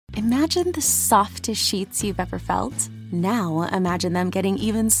Imagine the softest sheets you've ever felt. Now imagine them getting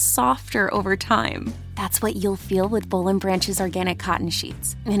even softer over time. That's what you'll feel with Boll & Branch's organic cotton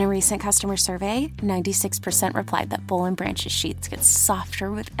sheets. In a recent customer survey, 96% replied that Boll & Branch's sheets get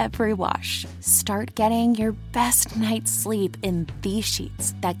softer with every wash. Start getting your best night's sleep in these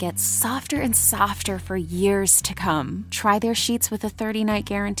sheets that get softer and softer for years to come. Try their sheets with a 30-night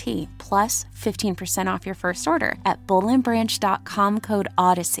guarantee, plus 15% off your first order at bollandbranch.com, code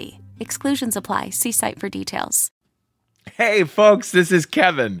Odyssey. Exclusions apply. See site for details. Hey folks, this is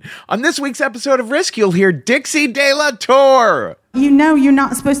Kevin. On this week's episode of Risk, you'll hear Dixie De La Tour. You know you're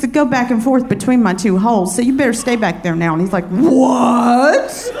not supposed to go back and forth between my two holes, so you better stay back there now. And he's like,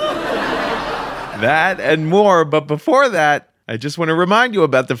 what? That and more, but before that, I just want to remind you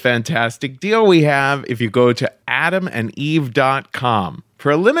about the fantastic deal we have if you go to adamandeve.com.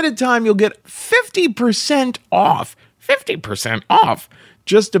 For a limited time, you'll get 50% off. 50% off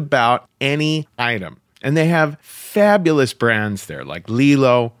just about any item. And they have fabulous brands there like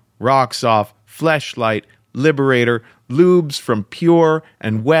Lilo, Rocksoft, Fleshlight, Liberator, lubes from Pure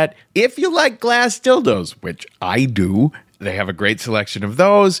and Wet. If you like glass dildos, which I do, they have a great selection of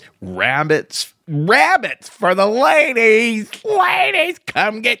those. Rabbits for the ladies. Ladies,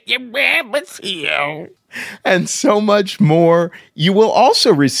 come get your rabbits here. And so much more. You will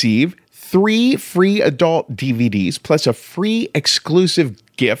also receive 3 free adult DVDs plus a free exclusive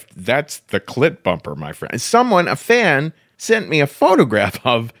gift. That's the clit bumper, my friend. A fan, sent me a photograph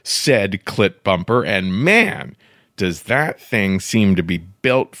of said clit bumper, and man, does that thing seem to be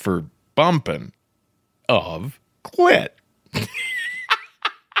built for bumping of clit.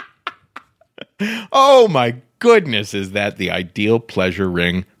 Oh my goodness, is that the ideal pleasure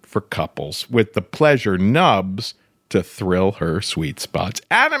ring for couples with the pleasure nubs to thrill her sweet spots.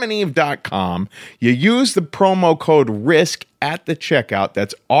 adamandeve.com. You use the promo code RISK at the checkout.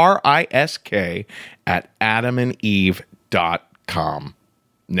 That's RISK at adamandeve.com.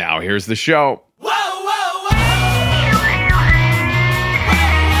 Now here's the show.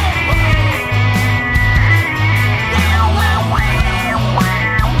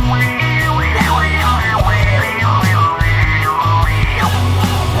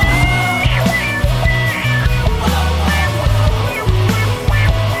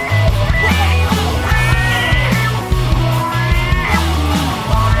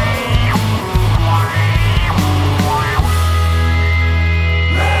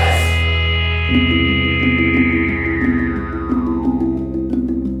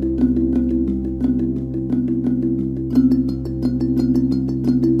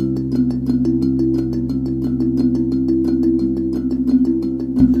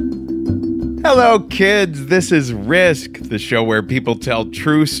 Hello, kids. This is Risk, the show where people tell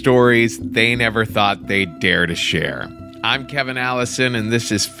true stories they never thought they'd dare to share. I'm Kevin Allison, and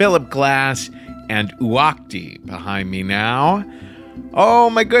this is Philip Glass and Uakti behind me now. Oh,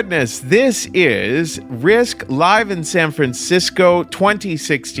 my goodness. This is Risk live in San Francisco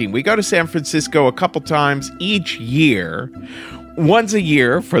 2016. We go to San Francisco a couple times each year. Once a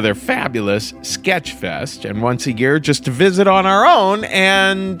year for their fabulous Sketch Fest, and once a year just to visit on our own,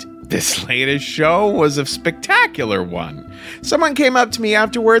 and this latest show was a spectacular one. Someone came up to me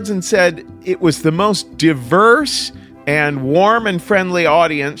afterwards and said it was the most diverse and warm and friendly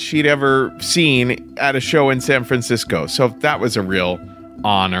audience she'd ever seen at a show in San Francisco. So that was a real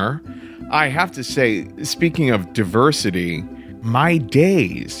honor. I have to say, speaking of diversity, my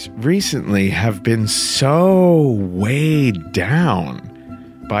days recently have been so weighed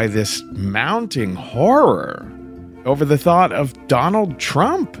down by this mounting horror over the thought of Donald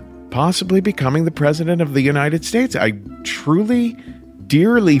Trump possibly becoming the president of the United States. I truly,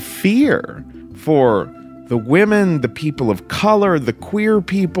 dearly fear for the women, the people of color, the queer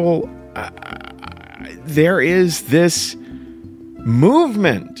people. There is this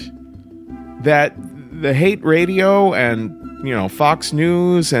movement that the hate radio and, Fox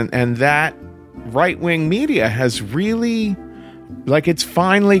News and that right-wing media has really, it's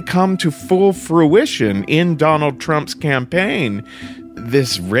finally come to full fruition in Donald Trump's campaign.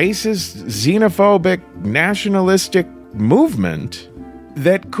 This racist, xenophobic, nationalistic movement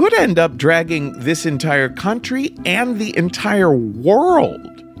that could end up dragging this entire country and the entire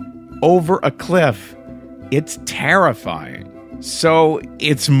world over a cliff. It's terrifying. So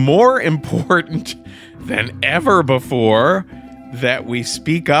it's more important than ever before that we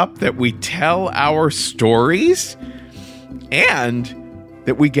speak up, that we tell our stories, and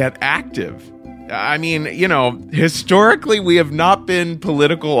that we get active. I mean, historically we have not been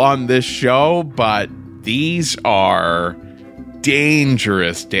political on this show, but these are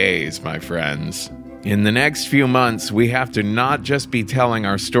dangerous days, my friends. In the next few months, we have to not just be telling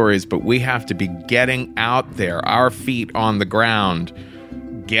our stories, but we have to be getting out there, our feet on the ground,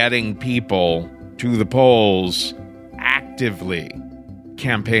 getting people to the polls, actively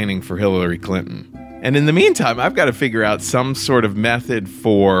campaigning for Hillary Clinton. And in the meantime, I've got to figure out some sort of method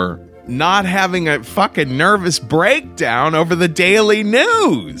for not having a fucking nervous breakdown over the daily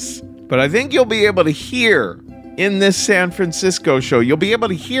news. But I think you'll be able to hear in this San Francisco show, you'll be able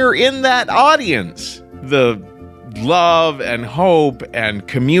to hear in that audience the love and hope and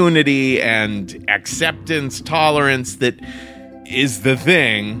community and acceptance, tolerance that is the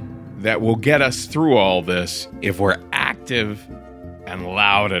thing that will get us through all this if we're active and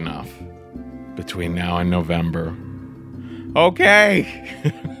loud enough between now and November. Okay,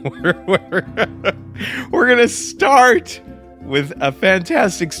 we're going to start with a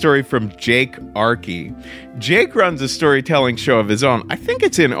fantastic story from Jake Arkey. Jake runs a storytelling show of his own. I think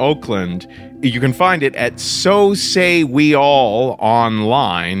it's in Oakland. You can find it at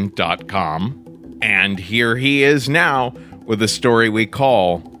sosayweallonline.com. And here he is now with a story we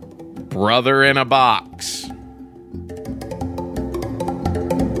call Brother in a Box.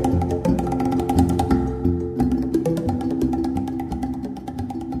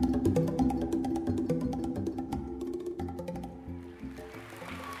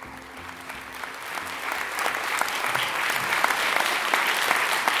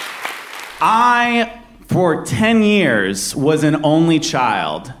 I, for 10 years, was an only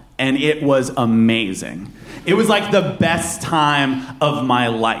child, and it was amazing. It was like the best time of my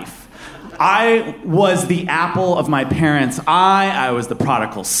life. I was the apple of my parents' eye. I was the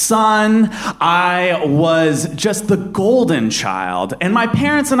prodigal son. I was just the golden child. And my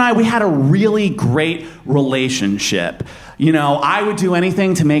parents and I, we had a really great relationship. You know, I would do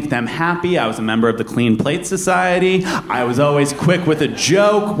anything to make them happy. I was a member of the Clean Plate Society. I was always quick with a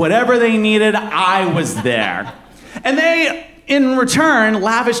joke. Whatever they needed, I was there. And they, in return,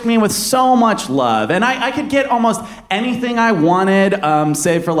 lavished me with so much love. And I could get almost anything I wanted,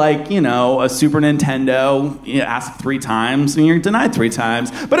 say for like, you know, a Super Nintendo. You ask 3 times and you're denied 3 times.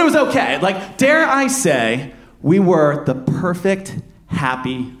 But it was okay. Like, dare I say, we were the perfect,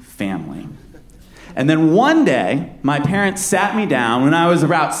 happy family. And then one day, my parents sat me down when I was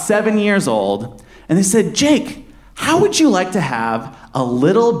about 7 years old, and they said, Jake, how would you like to have a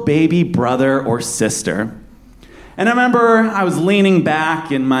little baby brother or sister? And I remember I was leaning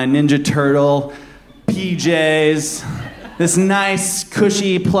back in my Ninja Turtle PJs, this nice,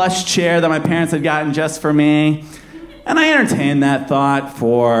 cushy, plush chair that my parents had gotten just for me. And I entertained that thought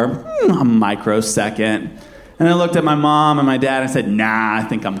for a microsecond. And I looked at my mom and my dad and I said, nah, I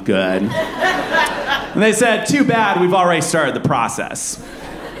think I'm good. And they said, too bad, we've already started the process.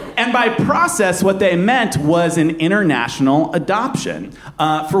 And by process, what they meant was an international adoption.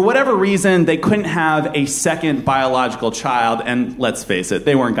 For whatever reason, they couldn't have a second biological child, and let's face it,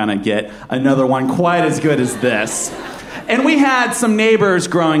 they weren't gonna get another one quite as good as this. And we had some neighbors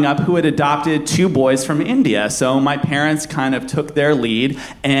growing up who had adopted 2 boys from India. So my parents kind of took their lead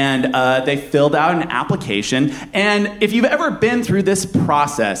and they filled out an application. And if you've ever been through this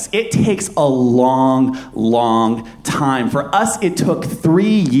process, it takes a long, long time. For us, it took 3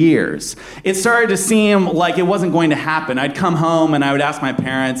 years. It started to seem like it wasn't going to happen. I'd come home and I would ask my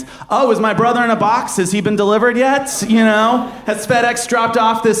parents, oh, is my brother in a box? Has he been delivered yet? You know, has FedEx dropped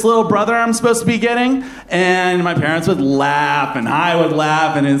off this little brother I'm supposed to be getting? And my parents would laugh and I would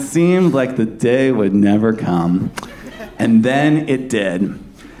laugh, and it seemed like the day would never come. And then it did.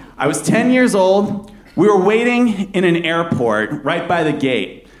 I was 10 years old. We were waiting in an airport right by the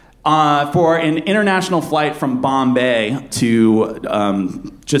gate for an international flight from Bombay to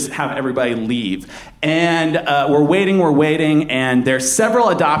just have everybody leave. And we're waiting, and there's several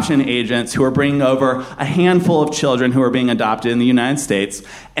adoption agents who are bringing over a handful of children who are being adopted in the United States.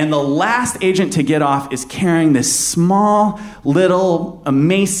 And the last agent to get off is carrying this small, little,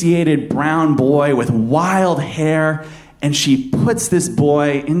 emaciated brown boy with wild hair. And she puts this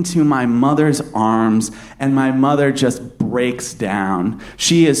boy into my mother's arms, and my mother just breaks down.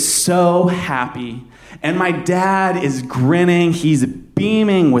 She is so happy. And my dad is grinning. He's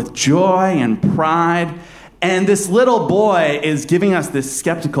beaming with joy and pride. And this little boy is giving us this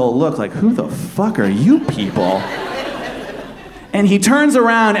skeptical look like, who the fuck are you people? And he turns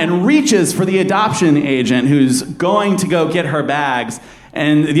around and reaches for the adoption agent who's going to go get her bags.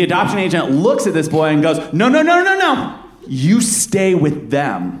 And the adoption agent looks at this boy and goes, no. You stay with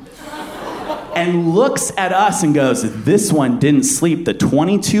them. And looks at us and goes, this one didn't sleep the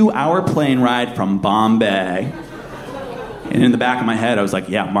 22-hour plane ride from Bombay. And in the back of my head, I was like,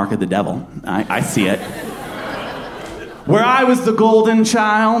 yeah, mark of the devil. I see it. Where I was the golden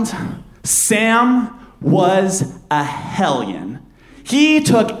child, Sam was a hellion. He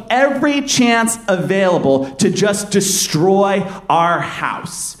took every chance available to just destroy our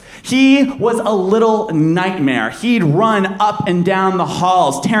house. He was a little nightmare. He'd run up and down the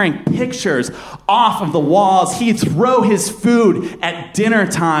halls, tearing pictures off of the walls. He'd throw his food at dinner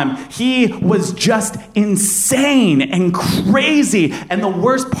time. He was just insane and crazy. And the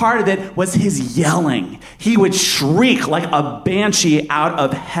worst part of it was his yelling. He would shriek like a banshee out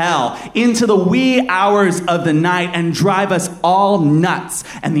of hell into the wee hours of the night and drive us all nuts.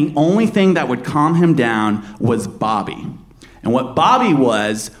 And the only thing that would calm him down was Bobby. And what Bobby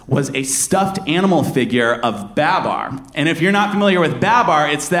was a stuffed animal figure of Babar. And if you're not familiar with Babar,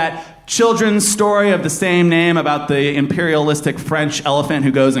 it's that children's story of the same name about the imperialistic French elephant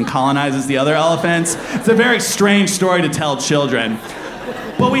who goes and colonizes the other elephants. It's a very strange story to tell children.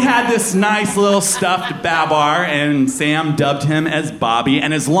 But we had this nice little stuffed Babar, and Sam dubbed him as Bobby.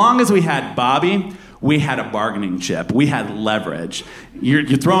 And as long as we had Bobby, we had a bargaining chip. We had leverage. You're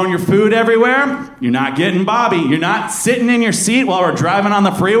throwing your food everywhere, you're not getting Bobby. You're not sitting in your seat while we're driving on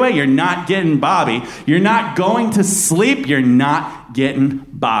the freeway, you're not getting Bobby. You're not going to sleep, you're not getting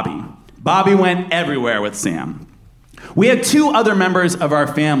Bobby. Bobby went everywhere with Sam. We had two other members of our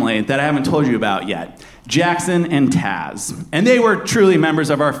family that I haven't told you about yet. Jackson and Taz. And they were truly members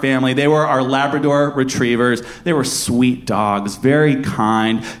of our family. They were our Labrador retrievers. They were sweet dogs, very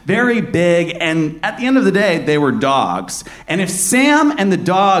kind, very big, and at the end of the day, they were dogs. And if Sam and the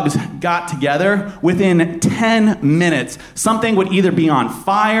dogs got together, within 10 minutes, something would either be on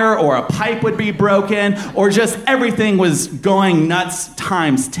fire, or a pipe would be broken, or just everything was going nuts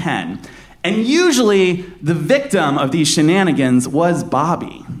times 10. And usually, the victim of these shenanigans was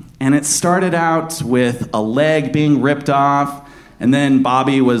Bobby. And it started out with a leg being ripped off, and then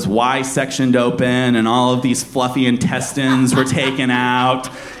Bobby was Y-sectioned open, and all of these fluffy intestines were taken out,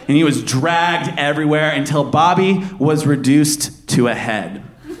 and he was dragged everywhere until Bobby was reduced to a head.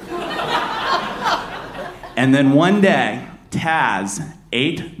 And then one day, Taz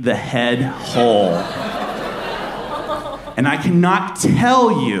ate the head whole. And I cannot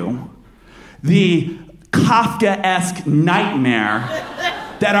tell you the Kafka-esque nightmare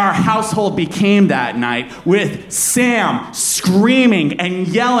that our household became that night, with Sam screaming and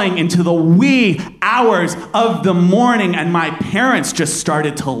yelling into the wee hours of the morning, and my parents just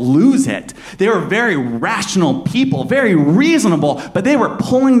started to lose it. They were very rational people, very reasonable, but they were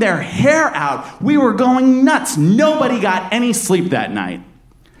pulling their hair out. We were going nuts. Nobody got any sleep that night.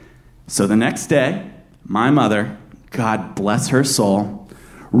 So the next day, my mother, God bless her soul,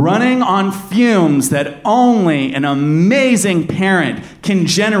 running on fumes that only an amazing parent can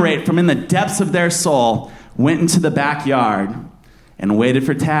generate from in the depths of their soul, went into the backyard and waited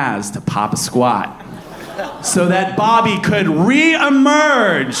for Taz to pop a squat so that Bobby could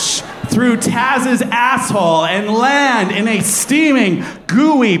re-emerge through Taz's asshole and land in a steaming,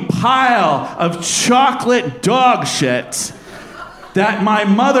 gooey pile of chocolate dog shit that my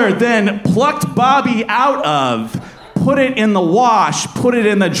mother then plucked Bobby out of, put it in the wash, put it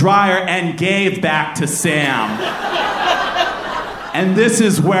in the dryer, and gave back to Sam. And this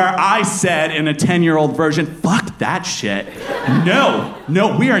is where I said in a 10-year-old version, fuck that shit.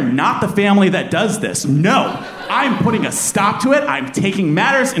 No, we are not the family that does this. No, I'm putting a stop to it. I'm taking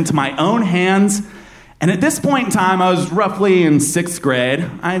matters into my own hands. And at this point in time, I was roughly in 6th grade.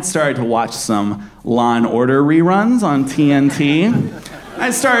 I had started to watch some Law & Order reruns on TNT.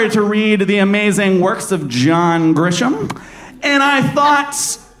 I started to read the amazing works of John Grisham, and I thought,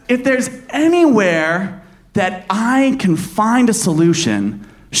 if there's anywhere that I can find a solution,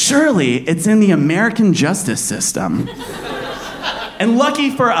 surely it's in the American justice system. And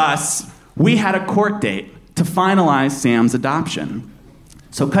lucky for us, we had a court date to finalize Sam's adoption.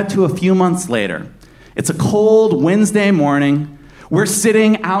 So cut to a few months later. It's a cold Wednesday morning. We're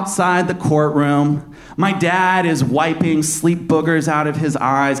sitting outside the courtroom. My dad is wiping sleep boogers out of his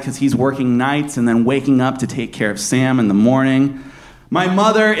eyes because he's working nights and then waking up to take care of Sam in the morning. My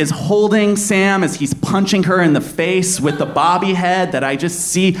mother is holding Sam as he's punching her in the face with the bobby head that I just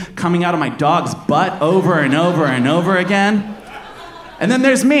see coming out of my dog's butt over and over and over again. And then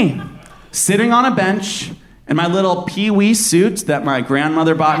there's me, sitting on a bench in my little pee-wee suit that my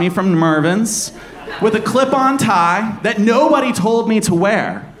grandmother bought me from Mervyn's, with a clip-on tie that nobody told me to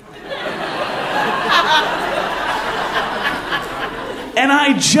wear. And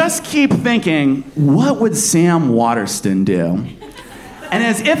I just keep thinking, what would Sam Waterston do? And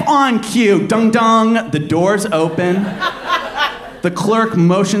as if on cue, dung, the doors open. The clerk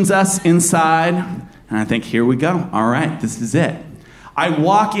motions us inside. And I think, here we go. All right, this is it. I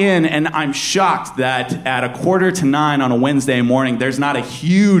walk in and I'm shocked that at 8:45 on a Wednesday morning, there's not a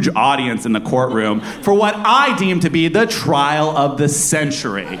huge audience in the courtroom for what I deem to be the trial of the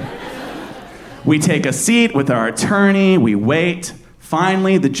century. We take a seat with our attorney, we wait.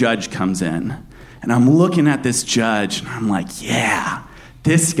 Finally, the judge comes in. And I'm looking at this judge and I'm like, yeah,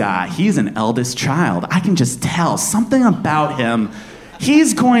 this guy, he's an eldest child. I can just tell something about him.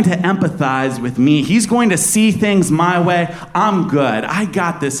 He's going to empathize with me. He's going to see things my way. I'm good. I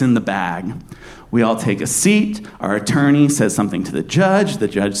got this in the bag. We all take a seat. Our attorney says something to the judge. The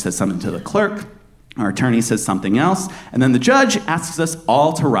judge says something to the clerk. Our attorney says something else. And then the judge asks us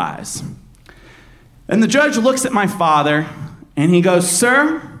all to rise. And the judge looks at my father and he goes,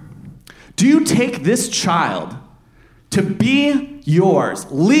 "Sir, do you take this child to be yours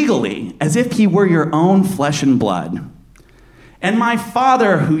legally as if he were your own flesh and blood?" And my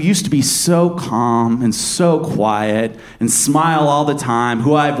father, who used to be so calm and so quiet and smile all the time,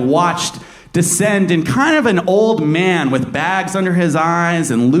 who I've watched descend in kind of an old man with bags under his eyes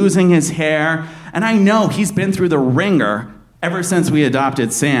and losing his hair, and I know he's been through the ringer ever since we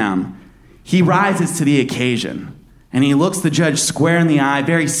adopted Sam, he rises to the occasion. And he looks the judge square in the eye,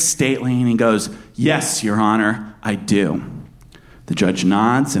 very stately, and he goes, "Yes, Your Honor, I do." The judge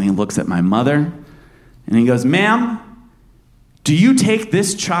nods, and he looks at my mother, and he goes, "Ma'am, do you take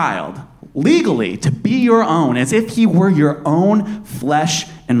this child legally to be your own, as if he were your own flesh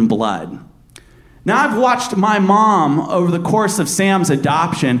and blood?" Now, I've watched my mom, over the course of Sam's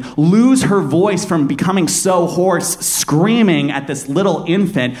adoption, lose her voice from becoming so hoarse, screaming at this little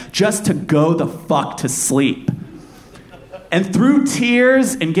infant just to go the fuck to sleep. And through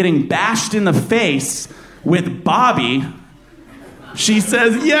tears and getting bashed in the face with Bobby, she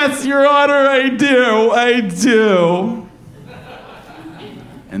says, "Yes, Your Honor, I do.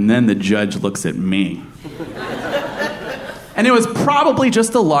 And then the judge looks at me. And it was probably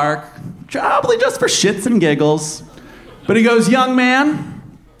just a lark, probably just for shits and giggles. But he goes, "Young man,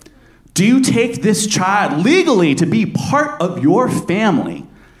 do you take this child legally to be part of your family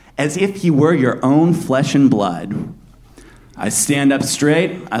as if he were your own flesh and blood?" I stand up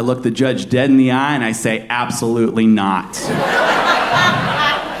straight, I look the judge dead in the eye, and I say, "Absolutely not."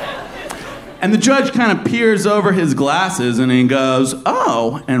 And the judge kind of peers over his glasses and he goes,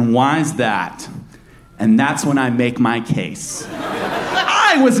 "Oh, and why's that?" And that's when I make my case.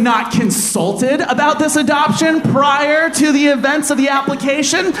 I was not consulted about this adoption prior to the events of the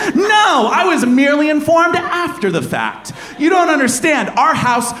application. No, I was merely informed after the fact. You don't understand. Our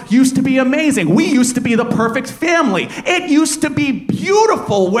house used to be amazing. We used to be the perfect family. It used to be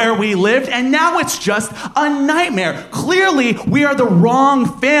beautiful where we lived, and now it's just a nightmare. Clearly, we are the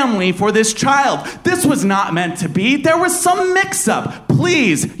wrong family for this child. This was not meant to be. There was some mix-up.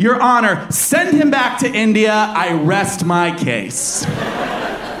 Please, Your Honor, send him back to India. I rest my case.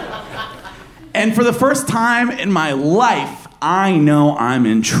 And for the first time in my life, I know I'm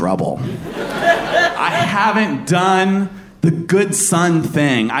in trouble. I haven't done the good son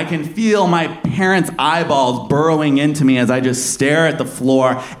thing. I can feel my parents' eyeballs burrowing into me as I just stare at the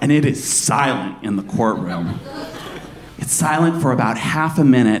floor, and it is silent in the courtroom. It's silent for about half a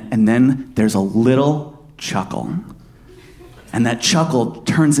minute, and then there's a little chuckle. And that chuckle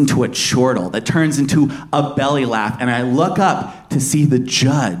turns into a chortle, that turns into a belly laugh, and I look up to see the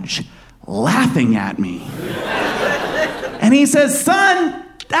judge laughing at me. And he says, "Son,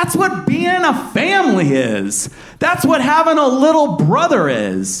 that's what being a family is. That's what having a little brother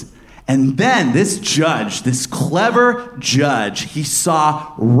is." And then this judge, this clever judge, he saw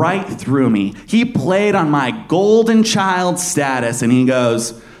right through me. He played on my golden child status, and he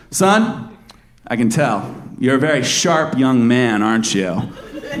goes, "Son, I can tell. You're a very sharp young man, aren't you?"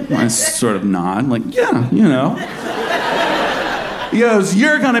 I sort of nod, like, "Yeah, you know." He goes,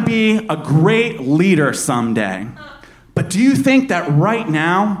 "You're going to be a great leader someday. But do you think that right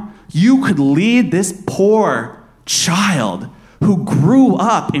now you could lead this poor child who grew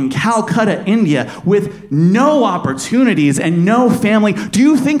up in Calcutta, India, with no opportunities and no family? Do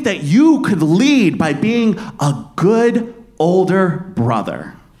you think that you could lead by being a good older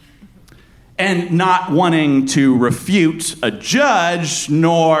brother?" And not wanting to refute a judge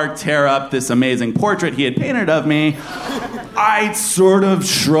nor tear up this amazing portrait he had painted of me, I sort of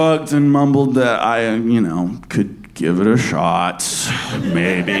shrugged and mumbled that I, could give it a shot,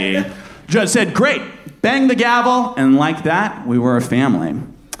 maybe. Judge said, "Great, bang the gavel," and like that, we were a family.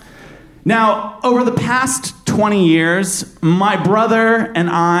 Now, over the past 20 years, my brother and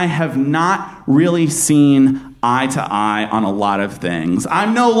I have not really seen eye to eye on a lot of things.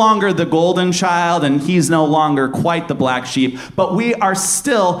 I'm no longer the golden child, and he's no longer quite the black sheep, but we are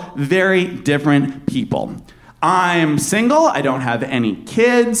still very different people. I'm single. I don't have any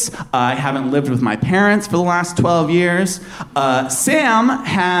kids. I haven't lived with my parents for the last 12 years. Sam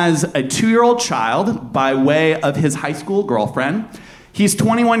has a 2-year-old child by way of his high school girlfriend. He's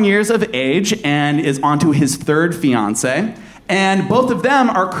 21 years of age and is onto his 3rd fiance. And both of them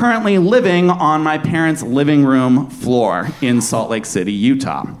are currently living on my parents' living room floor in Salt Lake City,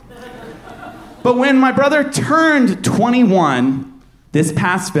 Utah. But when my brother turned 21 this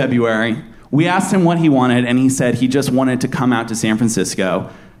past February, we asked him what he wanted, and he said he just wanted to come out to San Francisco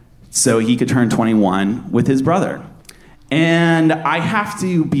so he could turn 21 with his brother. And I have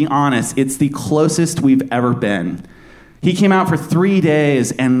to be honest, it's the closest we've ever been. He came out for 3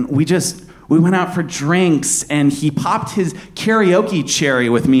 days, and we went out for drinks, and he popped his karaoke cherry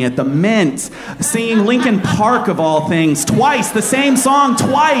with me at the Mint, singing Linkin Park of all things, twice, the same song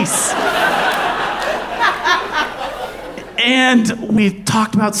twice. And we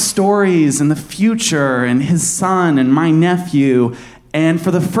talked about stories and the future and his son and my nephew. And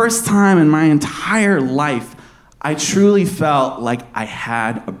for the first time in my entire life, I truly felt like I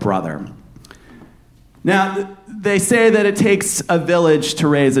had a brother. Now, they say that it takes a village to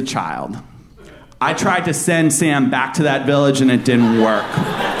raise a child. I tried to send Sam back to that village and it didn't work.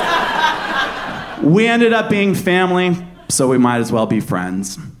 We ended up being family, so we might as well be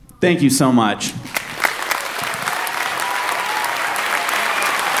friends. Thank you so much.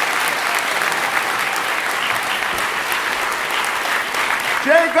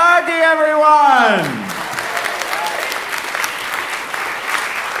 Jay Gaggi, everyone!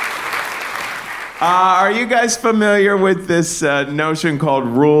 Are you guys familiar with this notion called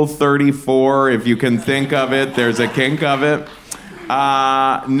Rule 34? If you can think of it, there's a kink of it.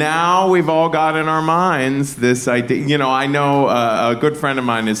 Now we've all got in our minds this idea. You know, I know a good friend of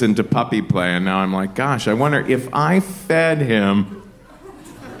mine is into puppy play, and now I'm like, gosh, I wonder if I fed him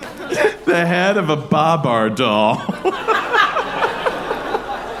the head of a Babar doll,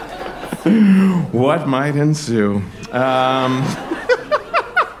 what might ensue?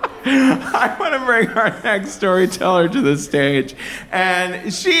 I want to bring our next storyteller to the stage.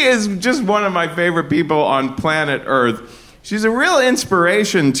 And she is just one of my favorite people on planet Earth. She's a real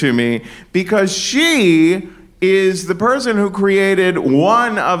inspiration to me because she is the person who created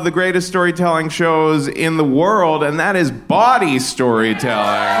one of the greatest storytelling shows in the world, and that is body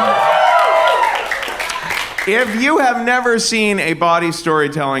storytelling. If you have never seen a body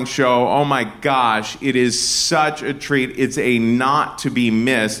storytelling show, oh my gosh, it is such a treat. It's a not to be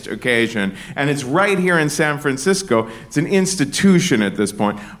missed occasion. And it's right here in San Francisco. It's an institution at this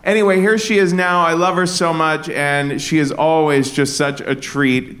point. Anyway, here she is now. I love her so much, and she is always just such a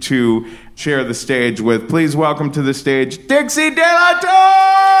treat to share the stage with. Please welcome to the stage, Dixie De La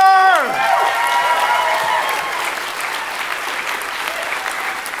Tour!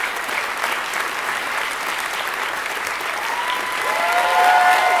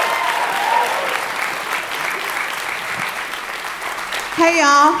 Hey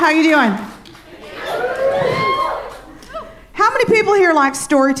y'all, how you doing? How many people here like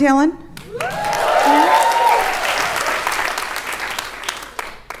storytelling?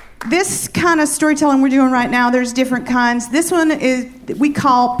 This kind of storytelling we're doing right now, there's different kinds. This one is we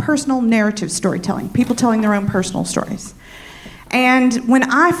call personal narrative storytelling, people telling their own personal stories. And when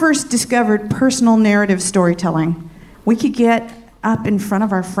I first discovered personal narrative storytelling, we could get up in front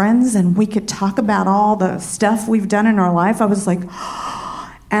of our friends and we could talk about all the stuff we've done in our life. I was like,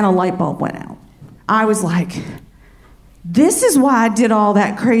 and a light bulb went out. I was like, this is why I did all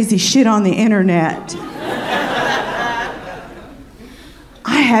that crazy shit on the internet.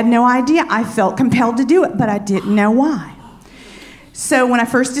 I had no idea. I felt compelled to do it, but I didn't know why. So when I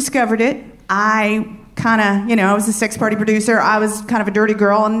first discovered it, I kind of, I was a sex party producer. I was kind of a dirty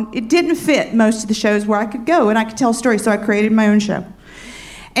girl, and it didn't fit most of the shows where I could go and I could tell stories, so I created my own show.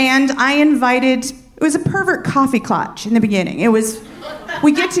 And I invited, it was a pervert coffee clutch in the beginning. It was,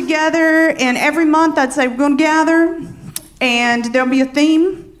 we get together, and every month I'd say, we're going to gather, and there'll be a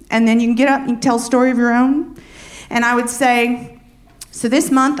theme, and then you can get up and you can tell a story of your own. And I would say, so this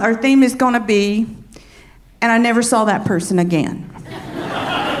month our theme is going to be, and I never saw that person again.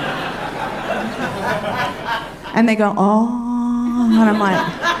 And they go, oh, and I'm like,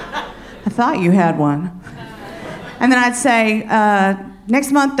 I thought you had one. And then I'd say,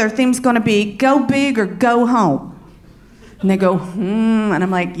 next month their theme's going to be go big or go home. And they go, and I'm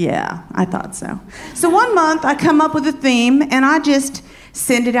like, yeah, I thought so. So one month I come up with a theme and I just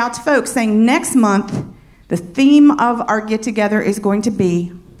send it out to folks saying, next month the theme of our get-together is going to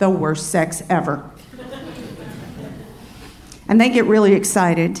be the worst sex ever. And they get really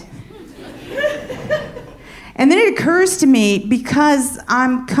excited. And then it occurs to me, because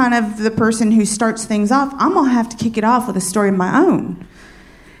I'm kind of the person who starts things off, I'm going to have to kick it off with a story of my own.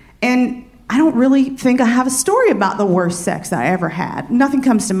 And I don't really think I have a story about the worst sex I ever had. Nothing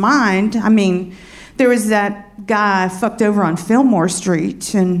comes to mind. I mean, there was that guy I fucked over on Fillmore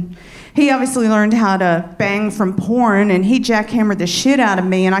Street, and he obviously learned how to bang from porn, and he jackhammered the shit out of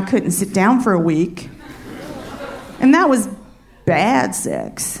me, and I couldn't sit down for a week. And that was bad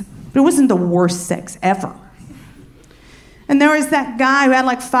sex. But it wasn't the worst sex ever. And there was that guy who had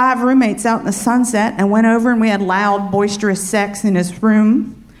like 5 roommates out in the sunset, and went over and we had loud, boisterous sex in his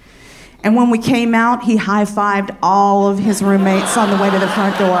room. And when we came out, he high-fived all of his roommates on the way to the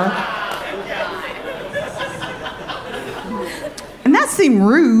front door. And that seemed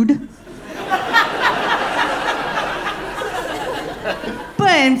rude. But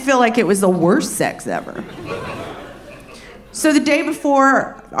I didn't feel like it was the worst sex ever. So the day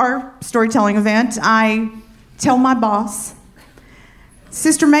before our storytelling event, I tell my boss,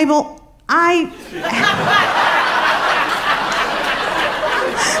 Sister Mabel, I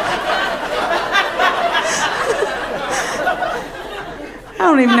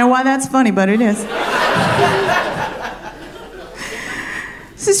don't even know why that's funny, but it is.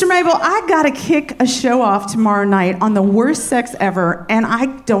 Sister Mabel, I gotta kick a show off tomorrow night on the worst sex ever, and I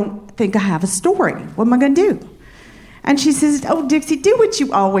don't think I have a story. What am I gonna do? And she says, oh, Dixie, do what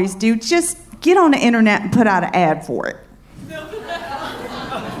you always do. Just get on the internet and put out an ad for it.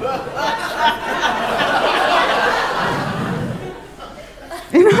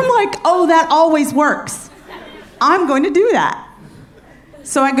 And I'm like, oh, that always works. I'm going to do that.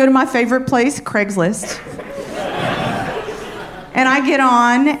 So I go to my favorite place, Craigslist. And I get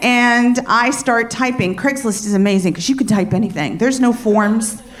on and I start typing. Craigslist is amazing because you can type anything. There's no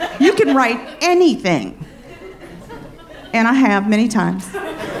forms. You can write anything. And I have many times.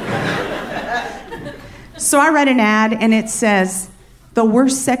 So I read an ad and it says, the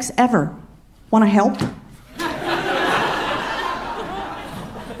worst sex ever. Want to help?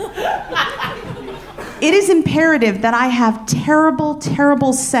 It is imperative that I have terrible,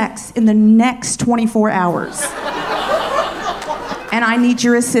 terrible sex in the next 24 hours. And I need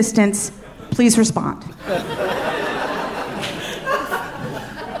your assistance. Please respond.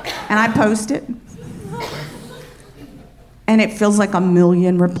 And I post it. And it feels like 1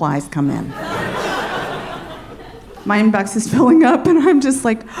 million replies come in. My inbox is filling up, and I'm just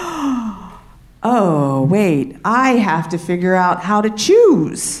like, oh, wait, I have to figure out how to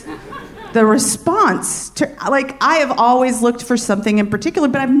choose the response to, like, I have always looked for something in particular,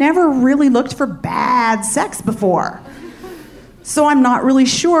 but I've never really looked for bad sex before. So I'm not really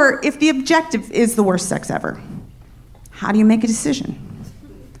sure if the objective is the worst sex ever. How do you make a decision?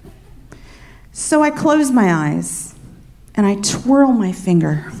 So I close my eyes and I twirl my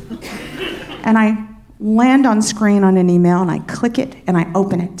finger and I land on screen on an email and I click it and I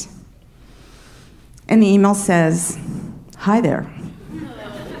open it. And the email says, hi there.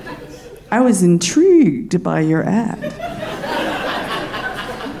 I was intrigued by your ad.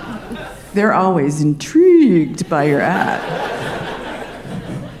 They're always intrigued by your ad.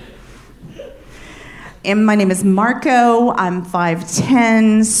 And my name is Marco. I'm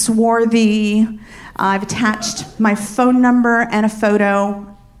 5'10", swarthy. I've attached my phone number and a photo.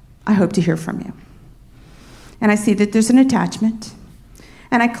 I hope to hear from you. And I see that there's an attachment.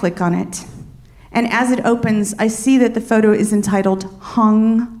 And I click on it. And as it opens, I see that the photo is entitled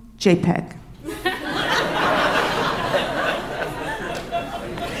Hung JPEG.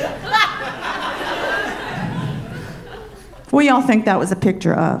 What do y'all think that was a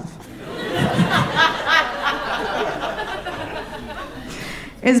picture of?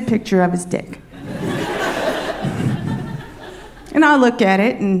 It's a picture of his dick. And I look at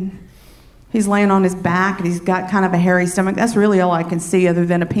it, and he's laying on his back, and he's got kind of a hairy stomach. That's really all I can see other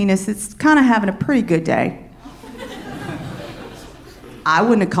than a penis. It's kind of having a pretty good day. I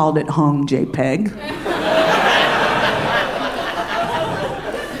wouldn't have called it Hung JPEG.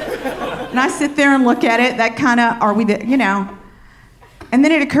 And I sit there and look at it, that kind of, are we there, you know. And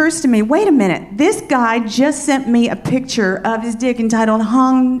then it occurs to me, wait a minute, this guy just sent me a picture of his dick entitled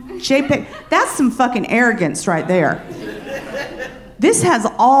Hung JPEG. That's some fucking arrogance right there. This has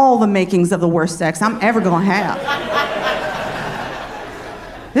all the makings of the worst sex I'm ever gonna have.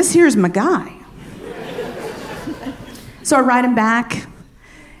 This here's my guy. So I write him back,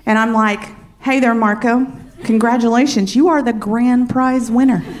 and I'm like, hey there, Marco. Congratulations, you are the grand prize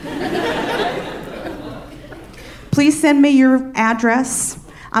winner. Please send me your address.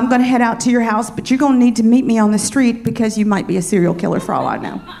 I'm gonna head out to your house, but you're gonna need to meet me on the street because you might be a serial killer for all I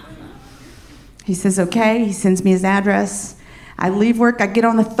know. He says, okay. He sends me his address. I leave work, I get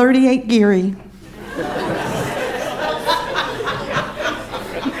on the 38 Geary.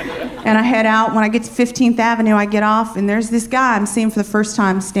 And I head out. When I get to 15th Avenue, I get off, and there's this guy I'm seeing for the first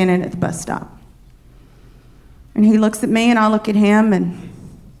time standing at the bus stop. And he looks at me, and I look at him, and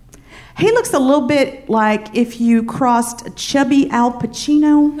he looks a little bit like if you crossed a chubby Al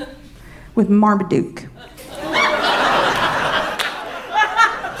Pacino with Marmaduke.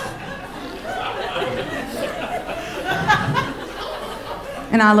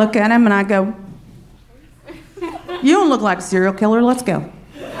 And I look at him and I go, "You don't look like a serial killer, let's go."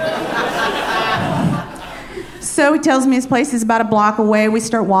 So he tells me his place is about a block away. We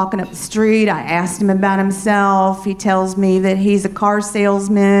start walking up the street. I asked him about himself. He tells me that he's a car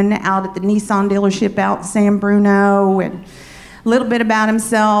salesman out at the Nissan dealership out in San Bruno, and a little bit about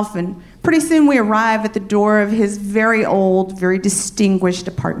himself. And pretty soon we arrive at the door of his very old, very distinguished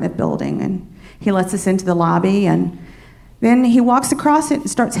apartment building. And he lets us into the lobby, and then he walks across it and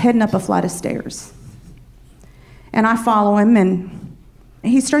starts heading up a flight of stairs. And I follow him, and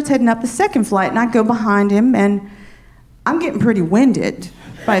he starts heading up the second flight, and I go behind him, and I'm getting pretty winded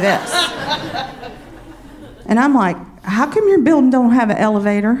by this. And I'm like, "How come your building don't have an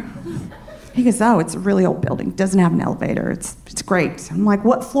elevator?" He goes, "Oh, it's a really old building. It doesn't have an elevator. It's great." I'm like,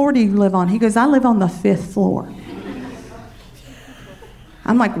 "What floor do you live on?" He goes, "I live on the 5th floor."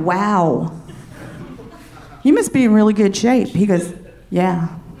 I'm like, "Wow. You must be in really good shape." He goes, "Yeah.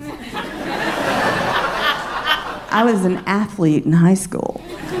 I was an athlete in high school."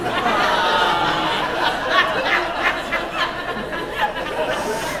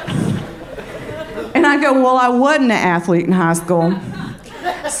 And I go, "Well, I wasn't an athlete in high school.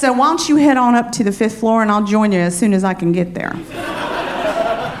 So why don't you head on up to the 5th floor and I'll join you as soon as I can get there."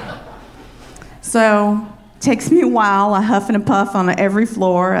 So takes me a while. I huff and a puff on every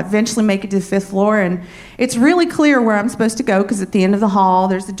floor. I eventually make it to the 5th floor, and it's really clear where I'm supposed to go because at the end of the hall,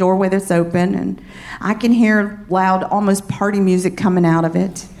 there's a doorway that's open, and I can hear loud, almost party music coming out of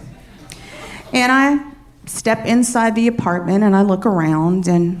it. And I step inside the apartment, and I look around,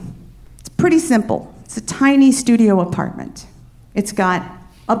 and it's pretty simple. It's a tiny studio apartment. It's got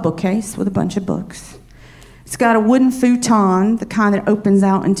a bookcase with a bunch of books. It's got a wooden futon, the kind that opens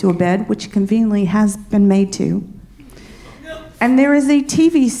out into a bed, which conveniently has been made to. And there is a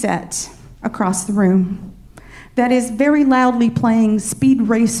TV set across the room that is very loudly playing Speed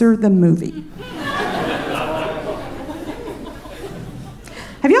Racer the movie.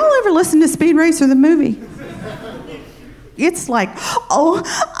 Have y'all ever listened to Speed Racer the movie? It's like, oh.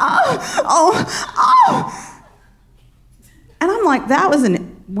 And I'm like, that was a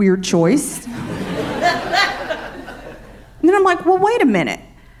weird choice. And then I'm like, well, wait a minute.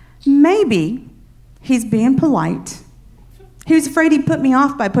 Maybe he's being polite. He was afraid he'd put me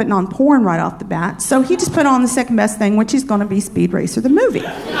off by putting on porn right off the bat, so he just put on the second best thing, which is going to be Speed Racer the movie.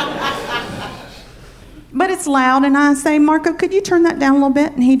 But it's loud, and I say, "Marco, could you turn that down a little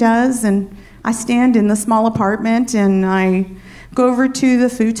bit?" And he does, and I stand in the small apartment, and I go over to the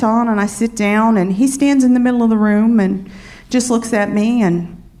futon, and I sit down, and he stands in the middle of the room and just looks at me,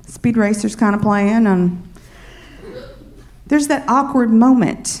 and Speed Racer's kind of playing, and there's that awkward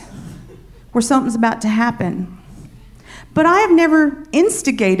moment where something's about to happen. But I have never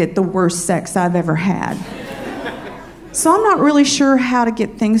instigated the worst sex I've ever had. So I'm not really sure how to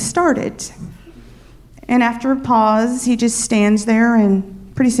get things started. And after a pause, he just stands there, and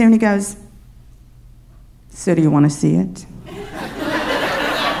pretty soon he goes, "So do you want to see it?"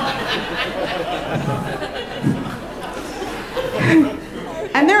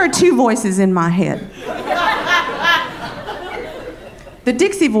 And there are two voices in my head. The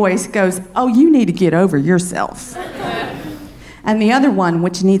Dixie voice goes, "Oh, you need to get over yourself." And the other one,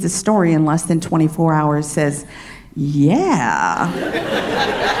 which needs a story in less than 24 hours, says, "Yeah."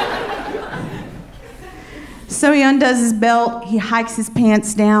 So he undoes his belt, he hikes his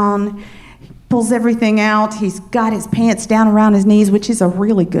pants down, he pulls everything out, he's got his pants down around his knees, which is a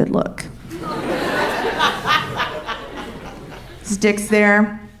really good look. His dick's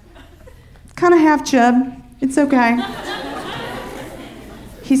there, kind of half chub, it's okay.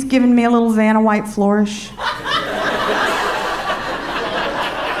 He's giving me a little Vanna White flourish.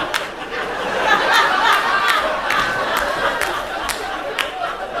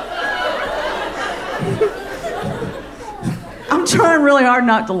 I'm trying really hard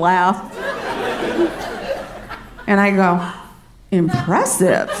not to laugh. And I go,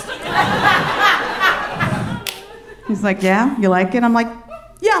 "Impressive." He's like, "Yeah, you like it?" I'm like,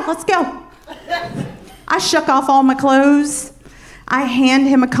 "Yeah, let's go." I shuck off all my clothes. I hand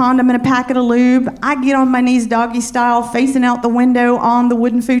him a condom and a packet of lube. I get on my knees doggy style, facing out the window on the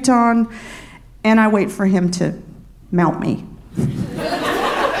wooden futon, and I wait for him to mount me.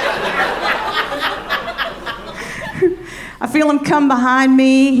 I feel him come behind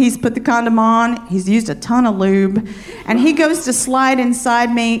me. He's put the condom on. He's used a ton of lube. And he goes to slide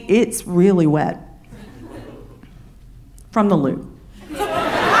inside me. It's really wet. From the lube.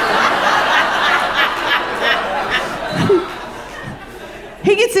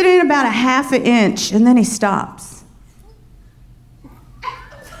 He gets it in about a half an inch, and then he stops.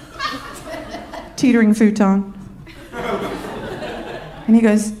 Teetering futon. And he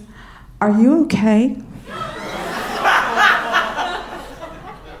goes, "Are you okay?"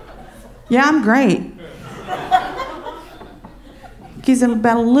 "Yeah, I'm great." Gives it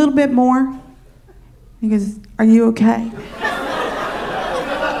about a little bit more. He goes, "Are you okay?"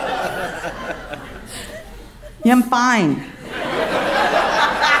 "Yeah, I'm fine."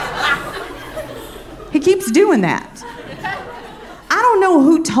 He keeps doing that. I don't know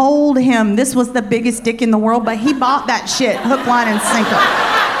who told him this was the biggest dick in the world, but he bought that shit, hook, line, and sinker.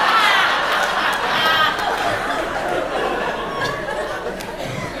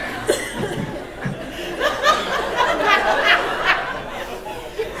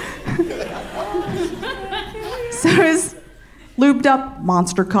 So his lubed up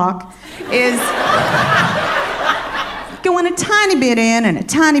monster cock is going a tiny bit in and a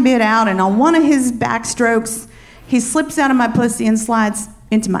tiny bit out, and on one of his backstrokes, he slips out of my pussy and slides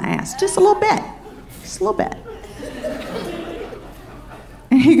into my ass. Just a little bit. Just a little bit.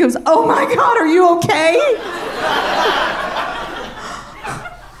 And he goes, "Oh my God, are you okay?"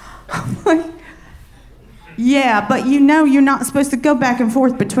 I'm like, "Yeah, but you know you're not supposed to go back and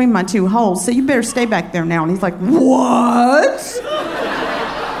forth between my two holes, so you better stay back there now." And he's like, "What?"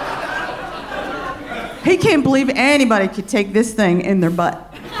 He can't believe anybody could take this thing in their butt.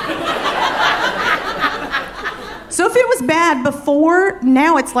 So if it was bad before,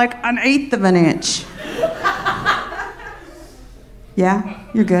 now it's like 1/8 of an inch. "Yeah,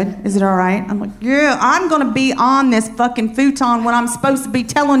 you're good. Is it all right?" I'm like, "Yeah, I'm gonna be on this fucking futon when I'm supposed to be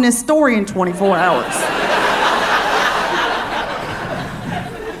telling this story in 24 hours.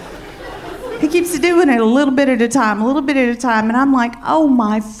 He keeps doing it a little bit at a time, and I'm like, "Oh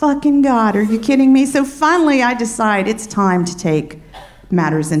my fucking God, are you kidding me?" So finally I decide it's time to take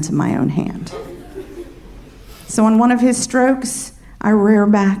matters into my own hand. So on one of his strokes, I rear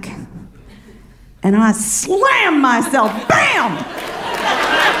back, and I slam myself, bam!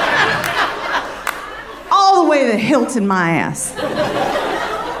 All the way to the hilt in my ass.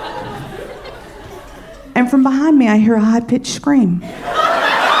 And from behind me, I hear a high-pitched scream.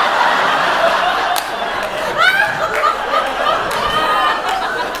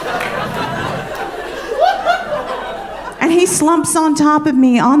 And he slumps on top of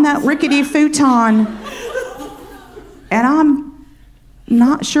me on that rickety futon, and I'm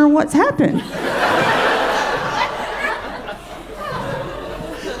not sure what's happened.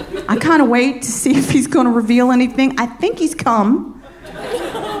 I kind of wait to see if he's going to reveal anything. I think he's come.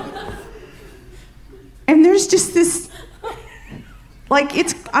 And there's just this, like,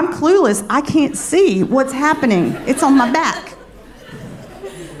 I'm clueless. I can't see what's happening. It's on my back.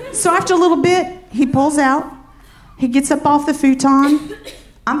 So after a little bit, he pulls out. He gets up off the futon.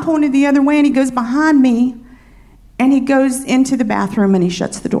 I'm pointed the other way, and he goes behind me, and he goes into the bathroom, and he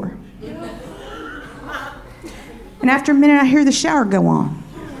shuts the door. And after a minute, I hear the shower go on.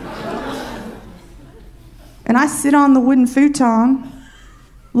 And I sit on the wooden futon,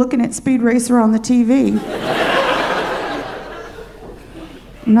 looking at Speed Racer on the TV.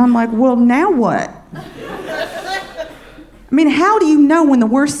 And I'm like, well, now what? I mean, how do you know when the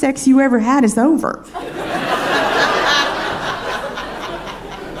worst sex you ever had is over?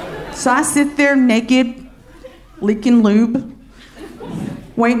 So I sit there naked, leaking lube,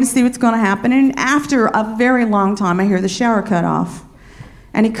 waiting to see what's going to happen. And after a very long time, I hear the shower cut off.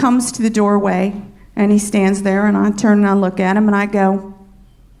 And he comes to the doorway, and he stands there, and I turn and I look at him, and I go,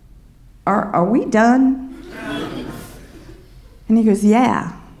 Are we done? And he goes,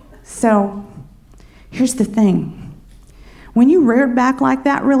 yeah. So here's the thing. When you reared back like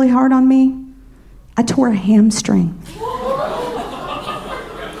that really hard on me, I tore a hamstring.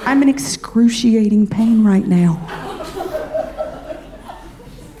 I'm in excruciating pain right now.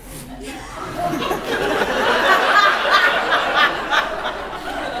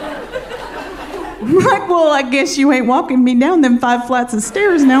 I'm like, well, I guess you ain't walking me down them 5 flights of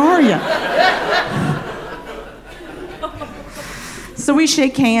stairs now, are you? So we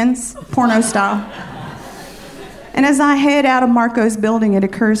shake hands, porno style. And as I head out of Marco's building, it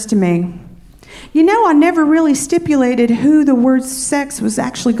occurs to me, you know, I never really stipulated who the word sex was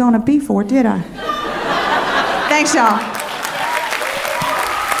actually going to be for, did I? Thanks, y'all.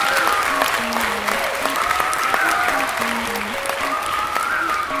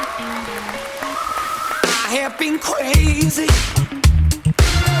 I have been crazy.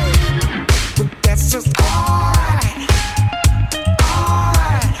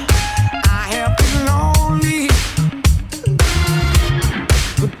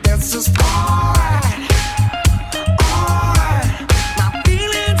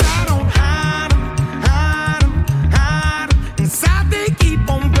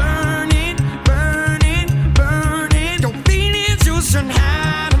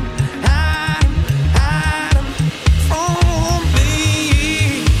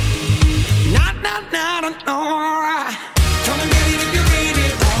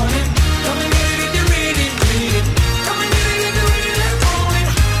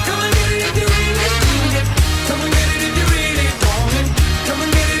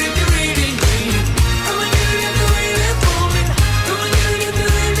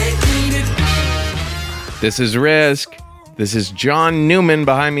 This is Risk. This is John Newman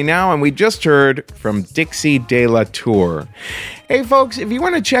behind me now, and we just heard from Dixie De La Tour. Hey, folks, if you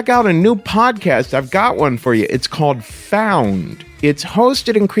want to check out a new podcast, I've got one for you. It's called Found. It's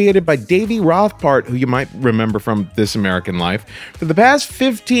hosted and created by Davey Rothbart, who you might remember from This American Life. For the past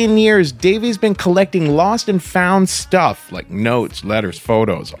 15 years, Davey's been collecting lost and found stuff, like notes, letters,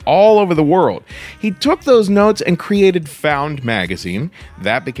 photos, all over the world. He took those notes and created Found magazine.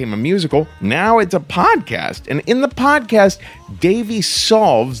 That became a musical. Now it's a podcast. And in the podcast, Davey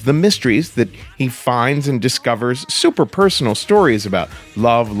solves the mysteries that he finds and discovers super personal stories about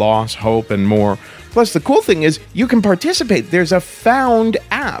love, loss, hope, and more. Plus, the cool thing is you can participate. There's a Found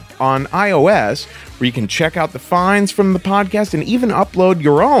app on iOS where you can check out the finds from the podcast and even upload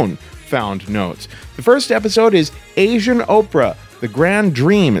your own Found notes. The first episode is Asian Oprah, The Grand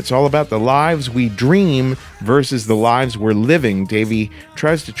Dream. It's all about the lives we dream versus the lives we're living. Davey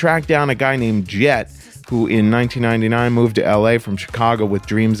tries to track down a guy named Jet, who in 1999 moved to LA from Chicago with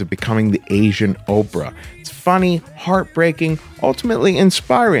dreams of becoming the Asian Oprah. It's funny, heartbreaking, ultimately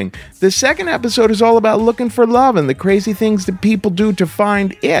inspiring. The second episode is all about looking for love and the crazy things that people do to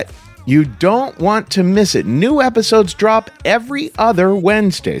find it. You don't want to miss it. New episodes drop every other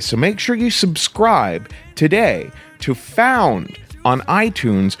Wednesday, so make sure you subscribe today to Found on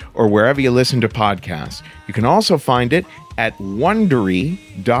iTunes or wherever you listen to podcasts. You can also find it at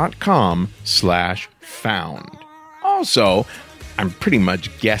wondery.com/found. Also, I'm pretty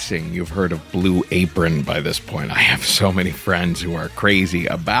much guessing you've heard of Blue Apron by this point. I have so many friends who are crazy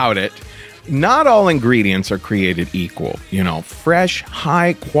about it. Not all ingredients are created equal. You know, fresh,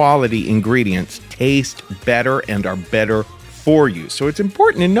 high-quality ingredients taste better and are better for you. So it's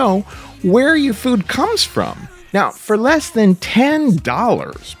important to know where your food comes from. Now, for less than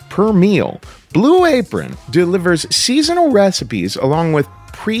 $10 per meal, Blue Apron delivers seasonal recipes along with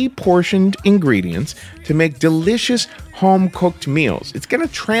pre-portioned ingredients to make delicious home-cooked meals. It's going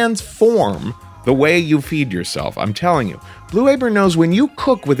to transform the way you feed yourself, I'm telling you. Blue Apron knows when you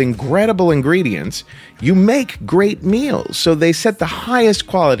cook with incredible ingredients, you make great meals. So they set the highest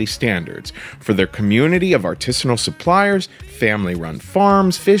quality standards for their community of artisanal suppliers, family-run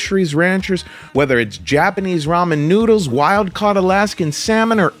farms, fisheries, ranchers. Whether it's Japanese ramen noodles, wild-caught Alaskan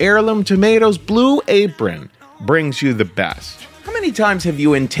salmon, or heirloom tomatoes, Blue Apron brings you the best. How many times have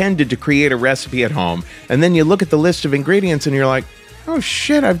you intended to create a recipe at home, and then you look at the list of ingredients and you're like, oh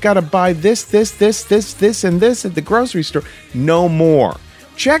shit, I've got to buy this, and this at the grocery store. No more.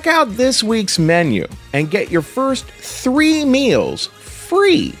 Check out this week's menu and get your first 3 meals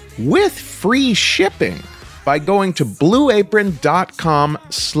free with free shipping by going to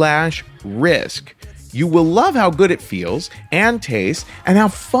blueapron.com/risk. You will love how good it feels and tastes and how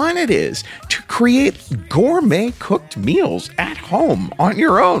fun it is to create gourmet cooked meals at home on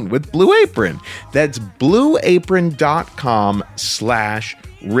your own with Blue Apron. That's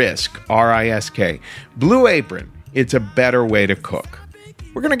blueapron.com/risk, R-I-S-K. Blue Apron, it's a better way to cook.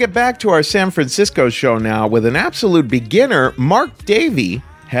 We're going to get back to our San Francisco show now with an absolute beginner. Mark Davey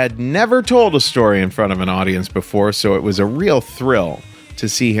had never told a story in front of an audience before, so it was a real thrill to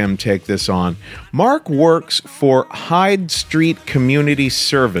see him take this on. Mark works for Hyde Street Community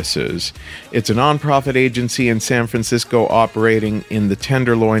Services. It's a nonprofit agency in San Francisco operating in the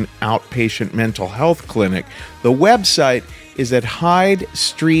Tenderloin Outpatient Mental Health Clinic. The website is at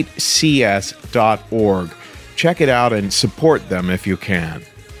hydestreetcs.org. Check it out and support them if you can.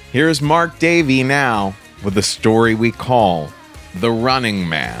 Here's Mark Davey now with the story we call The Running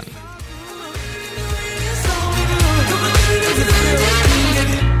Man.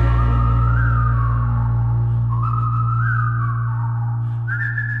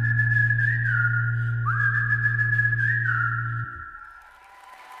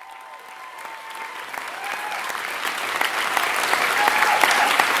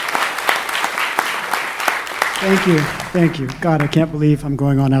 Thank you. God, I can't believe I'm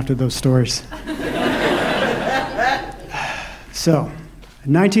going on after those stories. So,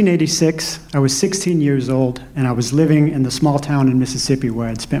 in 1986, I was 16 years old, and I was living in the small town in Mississippi where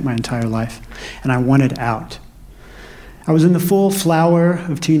I'd spent my entire life, and I wanted out. I was in the full flower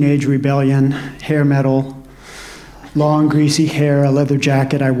of teenage rebellion, hair metal, long, greasy hair, a leather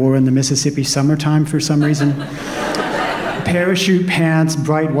jacket I wore in the Mississippi summertime for some reason, parachute pants,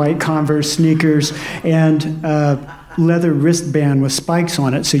 bright white Converse sneakers, and a leather wristband with spikes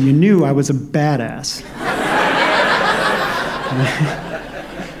on it, so you knew I was a badass.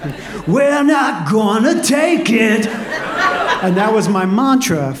 We're not gonna take it. And that was my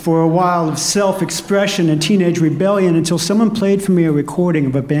mantra for a while of self-expression and teenage rebellion until someone played for me a recording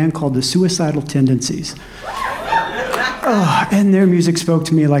of a band called the Suicidal Tendencies. And their music spoke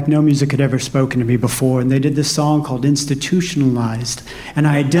to me like no music had ever spoken to me before. And they did this song called Institutionalized. And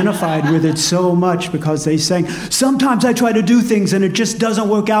I identified with it so much because they sang, sometimes I try to do things and it just doesn't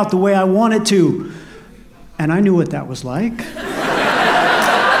work out the way I want it to. And I knew what that was like.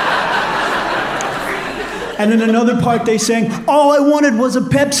 And in another part they sang, all I wanted was a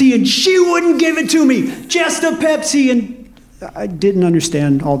Pepsi and she wouldn't give it to me. Just a Pepsi. And I didn't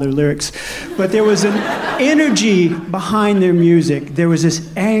understand all their lyrics, but there was an energy behind their music. There was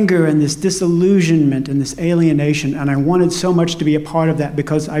this anger and this disillusionment and this alienation, and I wanted so much to be a part of that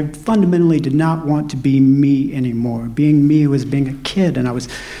because I fundamentally did not want to be me anymore. Being me was being a kid, and I was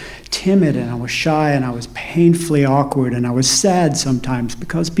timid, and I was shy, and I was painfully awkward, and I was sad sometimes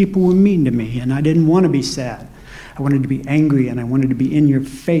because people were mean to me, and I didn't want to be sad. I wanted to be angry, and I wanted to be in your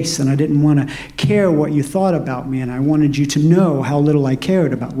face, and I didn't want to care what you thought about me, and I wanted you to know how little I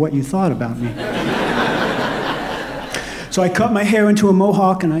cared about what you thought about me. So I cut my hair into a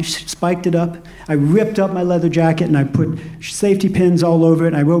mohawk, and I spiked it up. I ripped up my leather jacket, and I put safety pins all over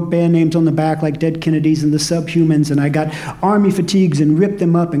it, and I wrote band names on the back like Dead Kennedys and the Subhumans, and I got army fatigues and ripped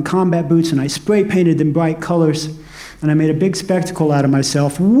them up, and combat boots, and I spray painted them bright colors, and I made a big spectacle out of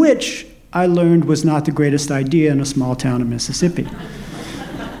myself, which I learned was not the greatest idea in a small town in Mississippi.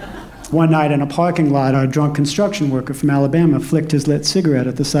 One night in a parking lot, a drunk construction worker from Alabama flicked his lit cigarette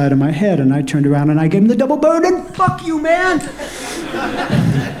at the side of my head, and I turned around and I gave him the double bird and fuck you, man!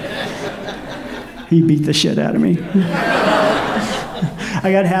 He beat the shit out of me.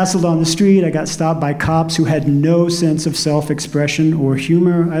 I got hassled on the street. I got stopped by cops who had no sense of self-expression or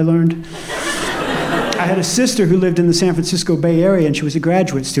humor, I learned. I had a sister who lived in the San Francisco Bay Area, and she was a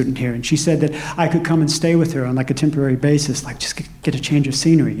graduate student here, and she said that I could come and stay with her on like a temporary basis, like just get a change of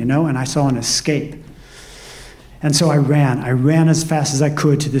scenery, you know, and I saw an escape. And so I ran as fast as I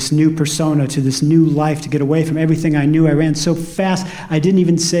could to this new persona, to this new life, to get away from everything I knew. I ran so fast, I didn't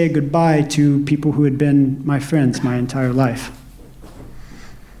even say goodbye to people who had been my friends my entire life.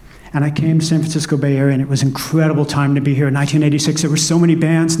 And I came to San Francisco Bay Area, and it was an incredible time to be here. In 1986, there were so many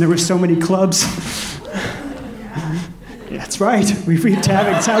bands, and there were so many clubs. That's right, we wreaked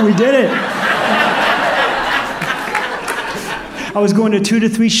havoc, that's how we did it. I was going to 2 to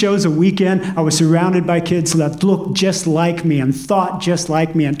 3 shows a weekend. I was surrounded by kids that looked just like me, and thought just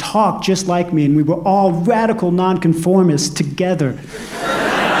like me, and talked just like me, and we were all radical nonconformists together.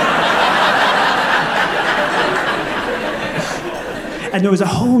 And there was a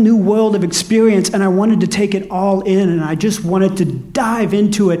whole new world of experience, and I wanted to take it all in, and I just wanted to dive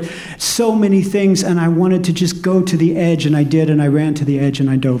into it, so many things, and I wanted to just go to the edge, and I did, and I ran to the edge, and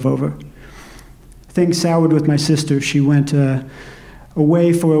I dove over. Things soured with my sister. She went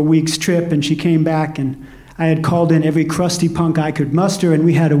away for a week's trip, and she came back, and I had called in every crusty punk I could muster, and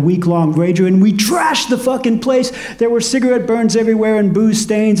we had a week-long rager, and we trashed the fucking place. There were cigarette burns everywhere, and booze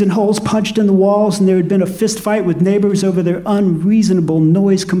stains, and holes punched in the walls, and there had been a fist fight with neighbors over their unreasonable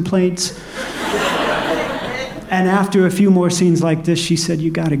noise complaints. And after a few more scenes like this, she said,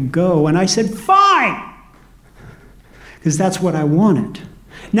 "You gotta go." And I said, "Fine!" Because that's what I wanted.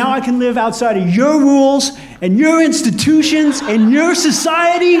 Now I can live outside of your rules, and your institutions, and your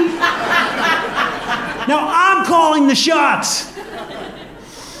society. Now I'm calling the shots.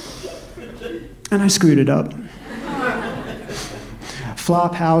 And I screwed it up.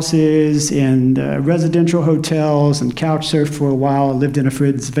 Flop houses and residential hotels and couch surfed for a while. I lived in a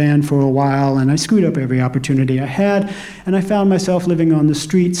Frid's van for a while, and I screwed up every opportunity I had, and I found myself living on the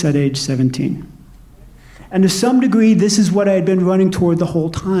streets at age 17. And to some degree, this is what I had been running toward the whole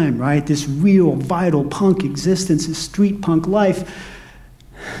time, right? This real, vital punk existence, this street punk life.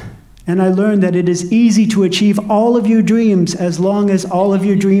 And I learned that it is easy to achieve all of your dreams as long as all of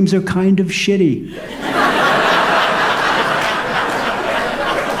your dreams are kind of shitty.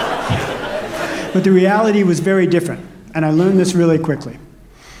 But the reality was very different, and I learned this really quickly.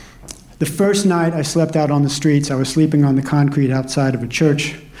 The first night I slept out on the streets, I was sleeping on the concrete outside of a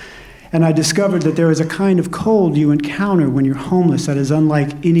church, and I discovered that there is a kind of cold you encounter when you're homeless that is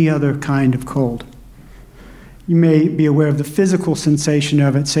unlike any other kind of cold. You may be aware of the physical sensation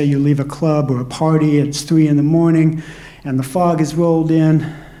of it. Say you leave a club or a party, it's 3 a.m, and the fog is rolled in,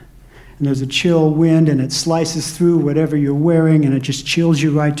 and there's a chill wind, and it slices through whatever you're wearing, and it just chills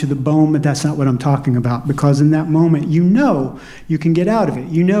you right to the bone. But that's not what I'm talking about, because in that moment, you know you can get out of it.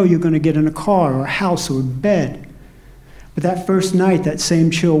 You know you're going to get in a car or a house or a bed. But that first night, that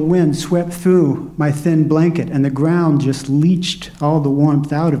same chill wind swept through my thin blanket, and the ground just leached all the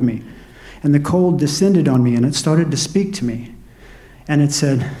warmth out of me. And the cold descended on me, and it started to speak to me. And it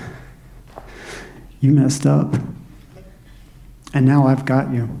said, "You messed up. And now I've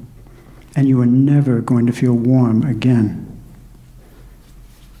got you. and you are never going to feel warm again.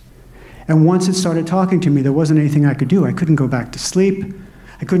 And once it started talking to me, there wasn't anything I could do. I couldn't go back to sleep.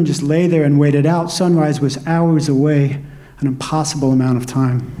 I couldn't just lay there and wait it out. Sunrise was hours away, an impossible amount of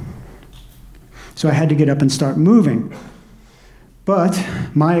time. So I had to get up and start moving. But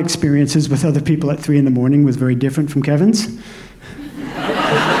my experiences with other people at 3 in the morning was very different from Kevin's.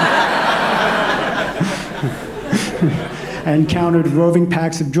 I encountered roving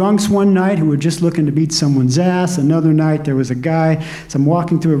packs of drunks one night who were just looking to beat someone's ass. Another night, there was a guy, as I'm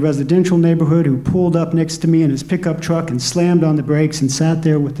walking through a residential neighborhood, who pulled up next to me in his pickup truck and slammed on the brakes and sat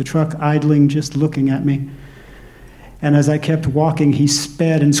there with the truck idling, just looking at me. And as I kept walking, he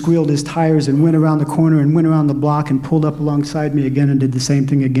sped and squealed his tires and went around the corner and went around the block and pulled up alongside me again and did the same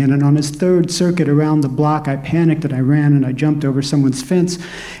thing again. And on his third circuit around the block, I panicked and I ran and I jumped over someone's fence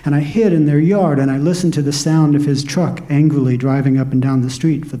and I hid in their yard and I listened to the sound of his truck angrily driving up and down the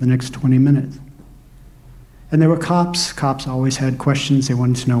street for the next 20 minutes. And there were cops. Cops always had questions. They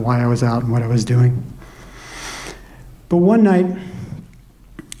wanted to know why I was out and what I was doing. But one night,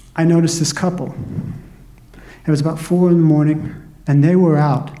 I noticed this couple. It was about 4 in the morning, and they were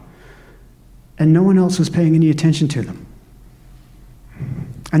out, and no one else was paying any attention to them.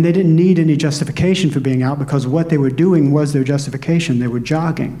 And they didn't need any justification for being out because what they were doing was their justification. They were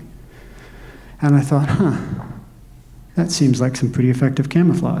jogging. And I thought, that seems like some pretty effective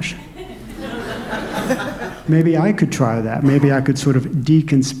camouflage. Maybe I could try that. Maybe I could sort of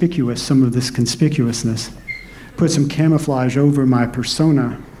deconspicuous some of this conspicuousness, put some camouflage over my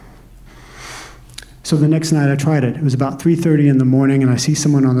persona. So the next night I tried it. It was about 3:30 in the morning, and I see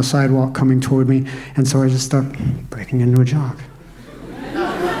someone on the sidewalk coming toward me, and so I just start breaking into a jog.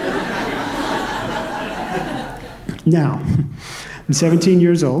 Now, I'm 17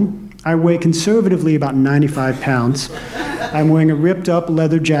 years old. I weigh conservatively about 95 pounds. I'm wearing a ripped-up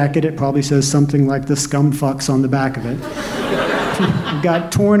leather jacket. It probably says something like the scum fucks on the back of it. I've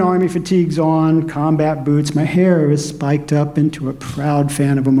got torn army fatigues on, combat boots. My hair is spiked up into a proud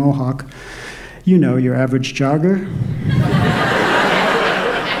fan of a mohawk. You know, your average jogger.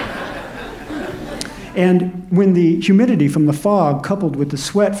 And when the humidity from the fog, coupled with the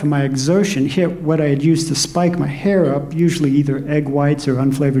sweat from my exertion, hit what I had used to spike my hair up, usually either egg whites or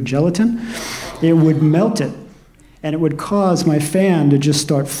unflavored gelatin, it would melt it. And it would cause my fan to just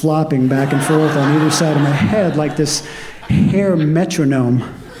start flopping back and forth on either side of my head like this hair metronome.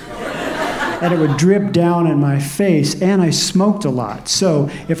 And it would drip down in my face, and I smoked a lot. So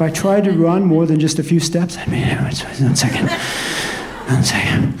if I tried to run more than just a few steps, I'd be, one second,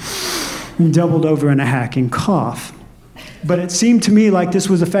 and doubled over in a hacking cough. But it seemed to me like this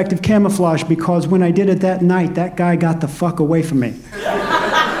was effective camouflage because when I did it that night, that guy got the fuck away from me.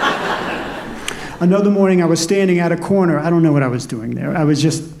 Another morning, I was standing at a corner. I don't know what I was doing there. I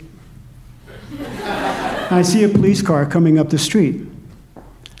see a police car coming up the street.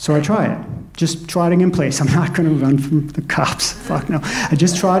 So I try it. Just trotting in place. I'm not going to run from the cops. Fuck no. I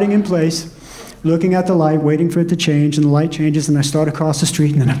just trotting in place, looking at the light, waiting for it to change, and the light changes, and I start across the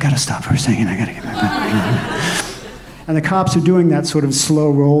street, and then I've got to stop for a second. I got to get back up. And the cops are doing that sort of slow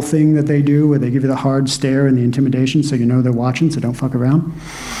roll thing that they do, where they give you the hard stare and the intimidation, so you know they're watching, so don't fuck around.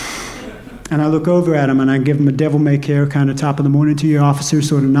 And I look over at them, and I give them a devil-may-care kind of top of the morning to your officer,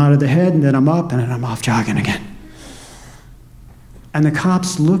 sort of nod of the head, and then I'm up, and then I'm off jogging again. And the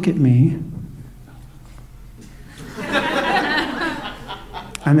cops look at me,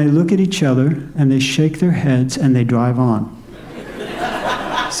 and they look at each other, and they shake their heads, and they drive on.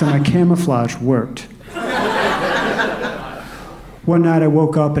 So my camouflage worked. One night I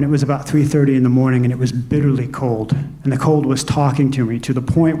woke up, and it was about 3:30 in the morning, and it was bitterly cold. And the cold was talking to me to the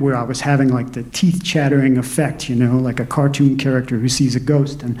point where I was having like the teeth-chattering effect, you know, like a cartoon character who sees a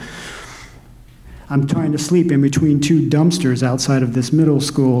ghost. And I'm trying to sleep in between 2 dumpsters outside of this middle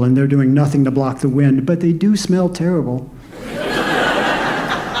school, and they're doing nothing to block the wind, but they do smell terrible.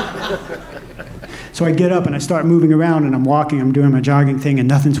 So I get up and I start moving around, and I'm walking, I'm doing my jogging thing, and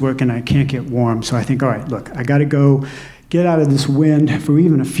nothing's working, I can't get warm. So I think, all right, look, I gotta go get out of this wind for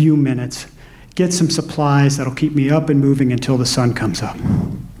even a few minutes, get some supplies that'll keep me up and moving until the sun comes up.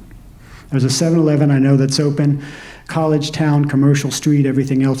 There's a 7-Eleven I know that's open. College town, commercial street,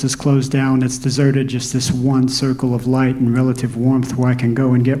 everything else is closed down. It's deserted, just this one circle of light and relative warmth where I can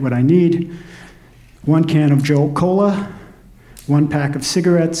go and get what I need. 1 can of Jolt Cola, 1 pack of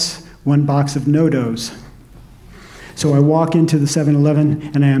cigarettes, 1 box of No-Dos. So I walk into the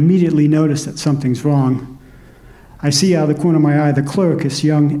 7-Eleven, and I immediately notice that something's wrong. I see out of the corner of my eye the clerk, this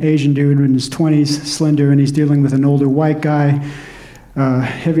young Asian dude in his 20s, slender, and he's dealing with an older white guy,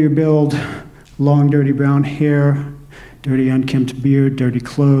 heavier build, long, dirty brown hair, dirty, unkempt beard, dirty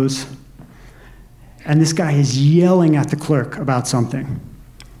clothes. And this guy is yelling at the clerk about something.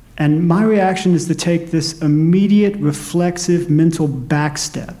 And my reaction is to take this immediate, reflexive, mental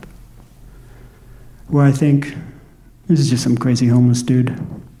backstep where I think, this is just some crazy homeless dude.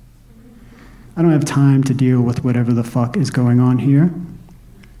 I don't have time to deal with whatever the fuck is going on here,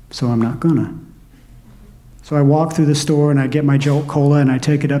 so I'm not gonna. So I walk through the store and I get my Jolt Cola and I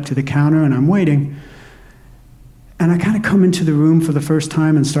take it up to the counter and I'm waiting. And I kind of come into the room for the first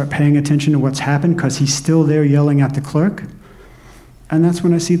time and start paying attention to what's happened because he's still there yelling at the clerk. And that's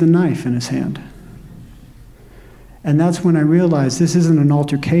when I see the knife in his hand. And that's when I realize this isn't an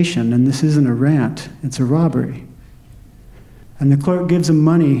altercation and this isn't a rant, it's a robbery. And the clerk gives him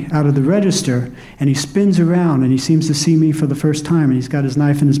money out of the register and he spins around and he seems to see me for the first time and he's got his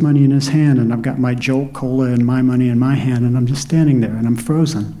knife and his money in his hand and I've got my Jolt Cola and my money in my hand and I'm just standing there and I'm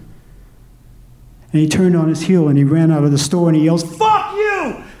frozen. And he turned on his heel and he ran out of the store and he yells, "Fuck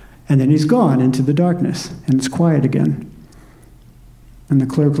you!" And then he's gone into the darkness and it's quiet again. And the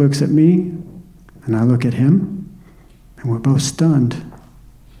clerk looks at me, and I look at him, and we're both stunned.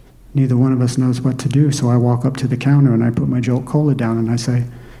 Neither one of us knows what to do, so I walk up to the counter and I put my Jolt Cola down and I say,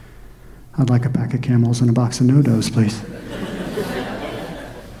 "I'd like a pack of Camels and a box of No-Dos, please."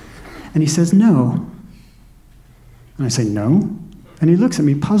 And he says, "No." And I say, "No?" And he looks at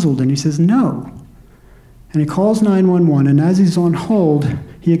me puzzled and he says, "No." And he calls 911, and as he's on hold,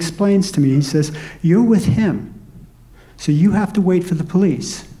 he explains to me, he says, "You're with him. So you have to wait for the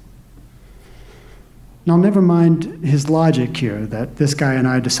police." Now, never mind his logic here, that this guy and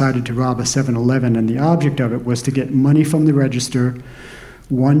I decided to rob a 7-Eleven, and the object of it was to get money from the register,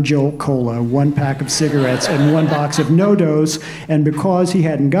 one Jolt Cola, one pack of cigarettes, and one box of No-Dos, and because he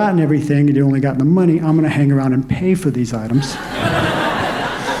hadn't gotten everything, he'd only gotten the money, I'm going to hang around and pay for these items.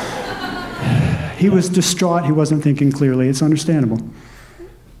 He was distraught, he wasn't thinking clearly, it's understandable.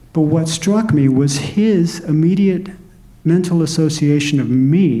 But what struck me was his immediate mental association of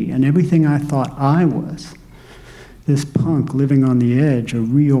me and everything I thought I was, this punk living on the edge, a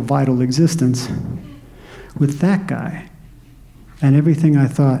real vital existence, with that guy and everything I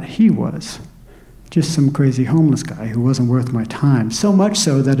thought he was, just some crazy homeless guy who wasn't worth my time. So much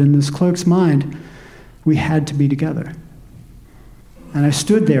so that in this clerk's mind, we had to be together. And I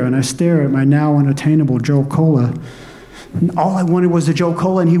stood there and I stared at my now unattainable Jolt Cola. And all I wanted was a Jolt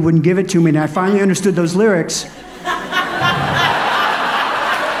Cola and he wouldn't give it to me. And I finally understood those lyrics.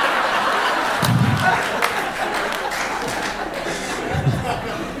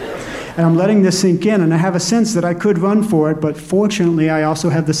 And I'm letting this sink in, and I have a sense that I could run for it, but fortunately I also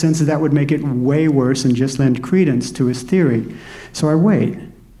have the sense that that would make it way worse and just lend credence to his theory. So I wait.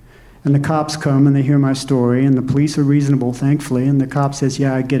 And the cops come and they hear my story, and the police are reasonable, thankfully, and the cop says,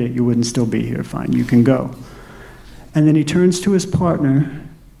 "Yeah, I get it, you wouldn't still be here, fine, you can go." And then he turns to his partner,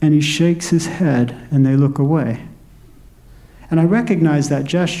 and he shakes his head, and they look away. And I recognize that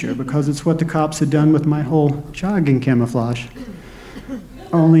gesture because it's what the cops had done with my whole jogging camouflage.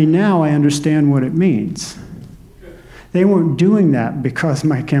 Only now I understand what it means. They weren't doing that because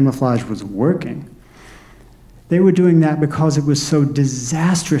my camouflage was working. They were doing that because it was so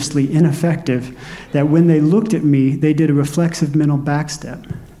disastrously ineffective that when they looked at me, they did a reflexive mental backstep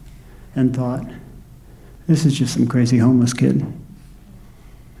and thought, this is just some crazy homeless kid.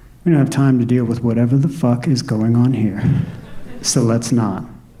 We don't have time to deal with whatever the fuck is going on here, so let's not.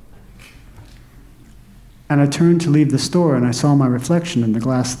 And I turned to leave the store, and I saw my reflection in the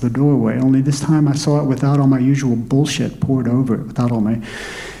glass of the doorway, only this time I saw it without all my usual bullshit poured over it, without all my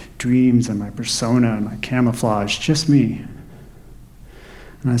dreams and my persona and my camouflage, just me.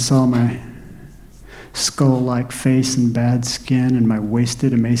 And I saw my skull-like face and bad skin and my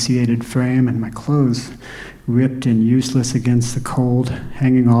wasted, emaciated frame and my clothes ripped and useless against the cold,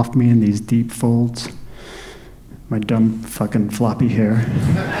 hanging off me in these deep folds. My dumb fucking floppy hair.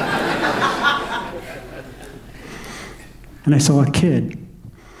 And I saw a kid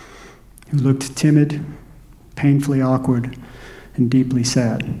who looked timid, painfully awkward, and deeply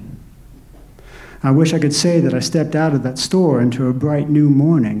sad. I wish I could say that I stepped out of that store into a bright new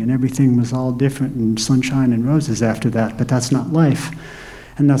morning and everything was all different and sunshine and roses after that, but that's not life.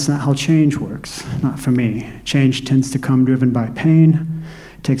 And that's not how change works, not for me. Change tends to come driven by pain,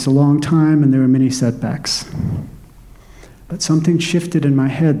 it takes a long time, and there are many setbacks. But something shifted in my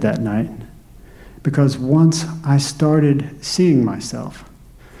head that night, because once I started seeing myself,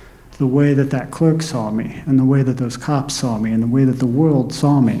 the way that that clerk saw me, and the way that those cops saw me, and the way that the world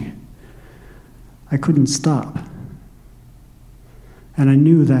saw me, I couldn't stop. And I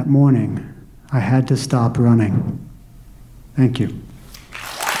knew that morning I had to stop running. Thank you.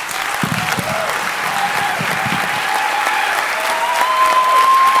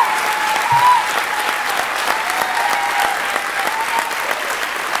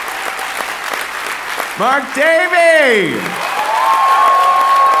 Mark Davey.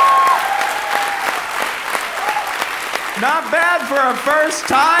 Not bad for a first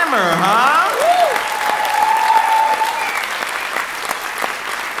timer, huh?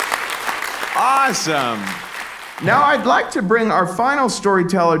 Awesome. Now I'd like to bring our final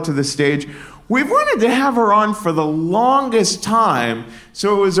storyteller to the stage. We've wanted to have her on for the longest time,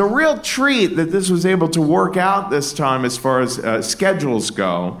 so it was a real treat that this was able to work out this time as far as schedules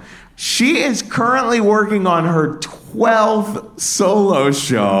go. She is currently working on her 12th solo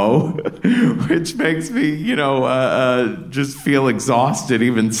show, which makes me, just feel exhausted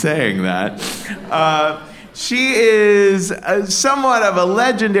even saying that. She is somewhat of a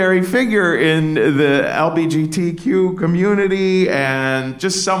legendary figure in the LGBTQ community and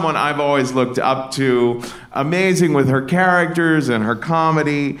just someone I've always looked up to. Amazing with her characters and her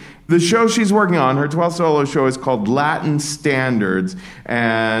comedy. The show she's working on, her 12th solo show, is called Latin Standards,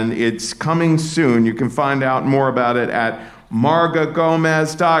 and it's coming soon. You can find out more about it at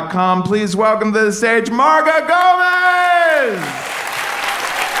margagomez.com. Please welcome to the stage, Marga Gomez!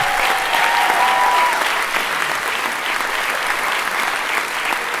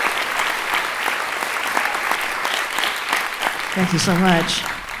 Thank you so much.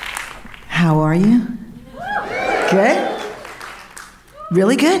 How are you? Good?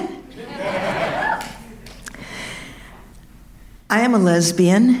 Really good? I am a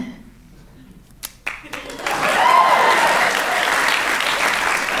lesbian.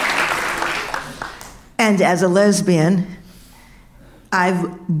 And as a lesbian,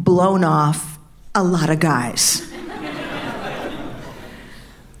 I've blown off a lot of guys.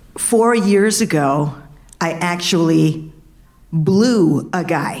 4 years ago, I actually blew a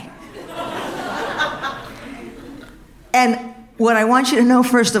guy. And what I want you to know,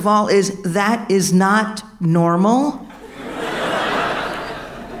 first of all, is that is not normal.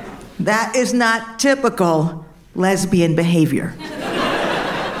 That is not typical lesbian behavior.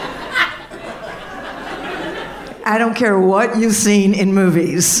 I don't care what you've seen in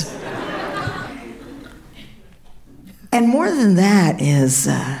movies. And more than that is,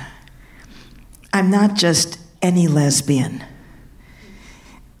 I'm not just any lesbian.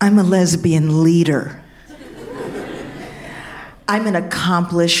 I'm a lesbian leader. I'm an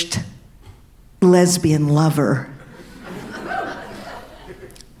accomplished lesbian lover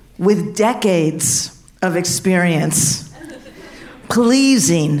with decades of experience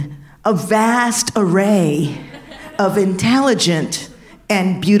pleasing a vast array of intelligent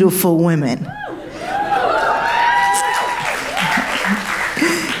and beautiful women.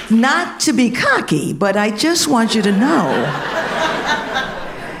 Not to be cocky, but I just want you to know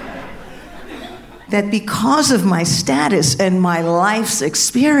that because of my status and my life's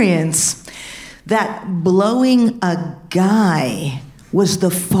experience, that blowing a guy was the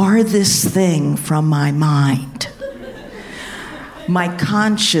farthest thing from my mind, my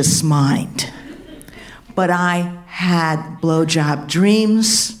conscious mind. But I had blowjob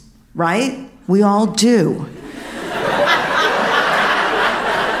dreams, right? We all do.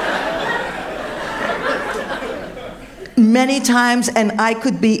 Many times, and I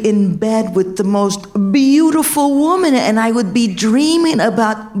could be in bed with the most beautiful woman, and I would be dreaming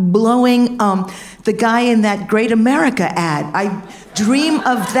about blowing the guy in that Great America ad. I dream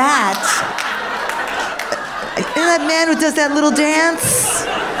of that. You know that man who does that little dance?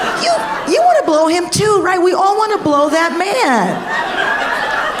 You want to blow him too, right? We all want to blow that man.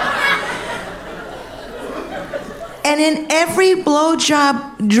 And in every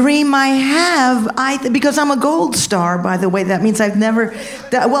blowjob dream I have, because I'm a gold star, by the way, that means I've never,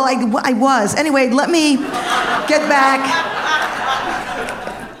 I was. Anyway, let me get back.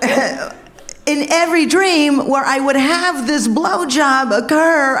 In every dream where I would have this blowjob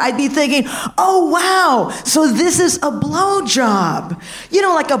occur, I'd be thinking, oh, wow, so this is a blowjob. You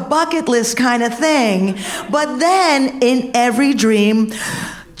know, like a bucket list kind of thing. But then in every dream,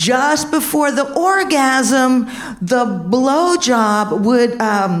 just before the orgasm, the blowjob would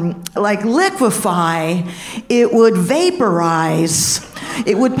liquefy. It would vaporize.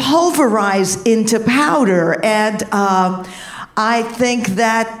 It would pulverize into powder. And I think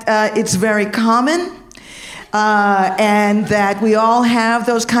that it's very common. And that we all have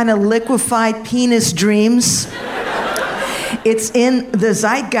those kind of liquefied penis dreams. It's in the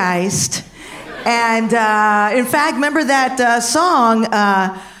zeitgeist. And in fact, remember that song,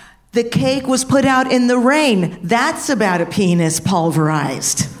 The Cake Was Put Out in the Rain? That's about a penis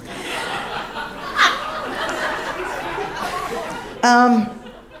pulverized.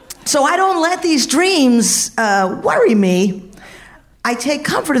 So I don't let these dreams worry me. I take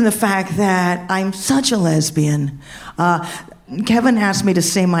comfort in the fact that I'm such a lesbian. Kevin asked me to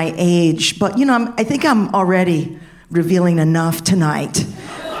say my age, but I think I'm already revealing enough tonight.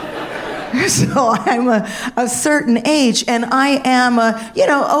 So I'm a certain age, and I am a,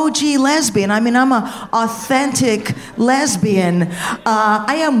 OG lesbian. I mean, I'm a authentic lesbian.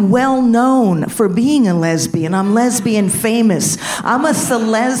 I am well known for being a lesbian. I'm lesbian famous. I'm a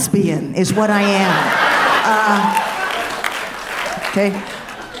celesbian is what I am. Okay.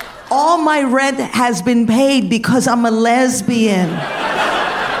 All my rent has been paid because I'm a lesbian.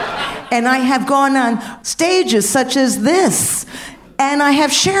 And I have gone on stages such as this. And I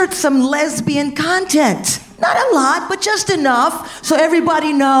have shared some lesbian content. Not a lot, but just enough so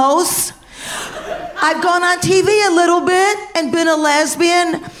everybody knows. I've gone on TV a little bit and been a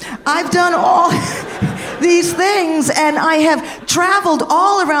lesbian. I've done all these things, and I have traveled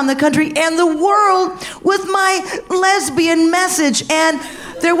all around the country and the world with my lesbian message. And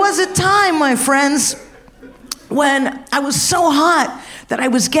there was a time, my friends, when I was so hot that I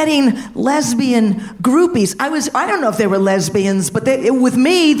was getting lesbian groupies. I don't know if they were lesbians, but with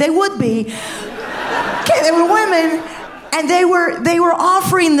me, they would be. Okay, they were women, and they were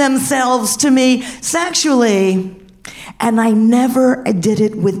offering themselves to me sexually. And I never did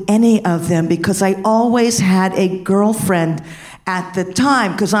it with any of them because I always had a girlfriend at the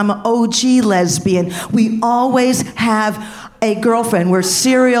time, because I'm an OG lesbian. We always have a girlfriend. We're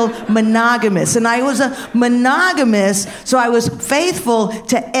serial monogamous. And I was a monogamous, so I was faithful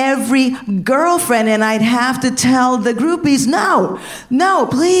to every girlfriend, and I'd have to tell the groupies, no,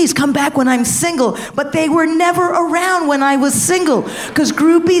 please come back when I'm single. But they were never around when I was single, because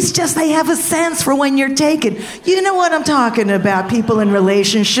groupies they have a sense for when you're taken. You know what I'm talking about, people in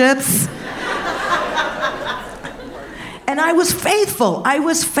relationships. And I was faithful.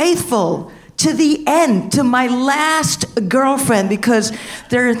 To the end, to my last girlfriend, because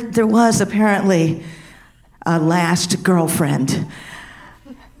there was apparently a last girlfriend.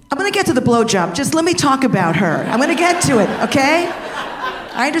 I'm going to get to the blowjob. Just let me talk about her. I'm going to get to it, okay?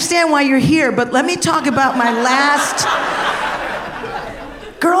 I understand why you're here, but let me talk about my last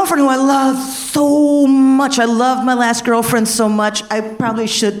girlfriend who I love so much. I love my last girlfriend so much. I probably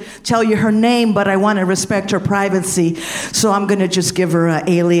should tell you her name, but I want to respect her privacy, so I'm going to just give her an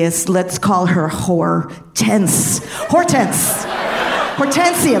alias. Let's call her Hortensia.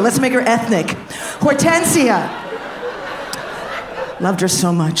 Let's make her ethnic. Hortensia. Loved her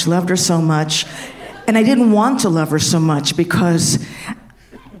so much. And I didn't want to love her so much because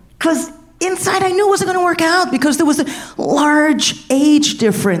inside, I knew it wasn't going to work out because there was a large age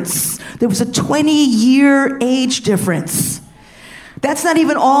difference. There was a 20-year age difference. That's not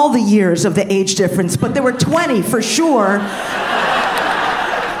even all the years of the age difference, but there were 20 for sure.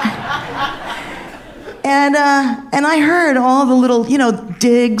 And I heard all the little,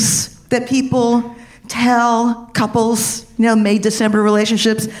 digs that people tell couples, May-December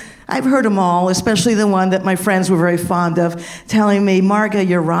relationships. I've heard them all, especially the one that my friends were very fond of, telling me, Marga,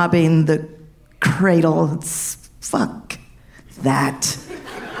 you're robbing the cradle. Fuck that.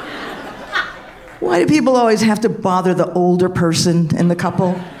 Why do people always have to bother the older person in the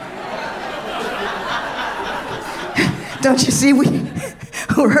couple? Don't you see we're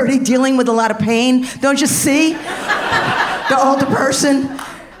already dealing with a lot of pain? Don't you see? The older person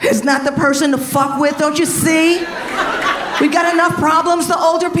is not the person to fuck with. Don't you see? We've got enough problems, the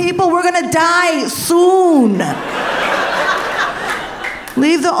older people. We're going to die soon.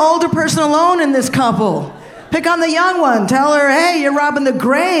 Leave the older person alone in this couple. Pick on the young one. Tell her, hey, you're robbing the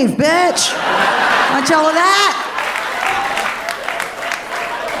grave, bitch. I tell her that.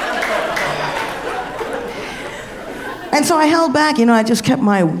 And so I held back. I just kept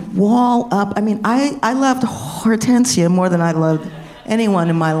my wall up. I mean, I loved Hortensia more than I loved anyone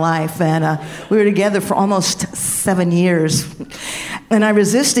in my life, and we were together for almost 7 years. And I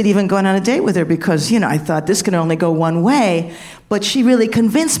resisted even going on a date with her because, I thought this can only go one way. But she really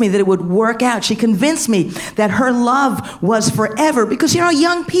convinced me that it would work out. She convinced me that her love was forever because,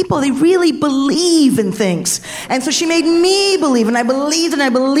 young people, they really believe in things. And so she made me believe, and I believed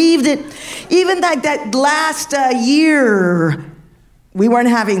it. Even that last year, we weren't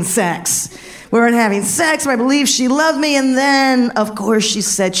having sex. But I believe she loved me. And then, of course, she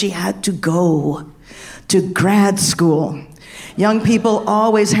said she had to go to grad school. Young people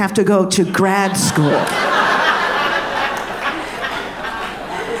always have to go to grad school.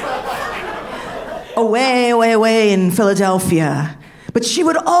 Away in Philadelphia. But she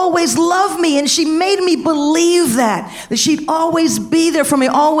would always love me, and she made me believe that she'd always be there for me,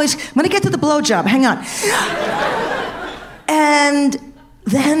 always. I'm going to get to the blowjob. Hang on. And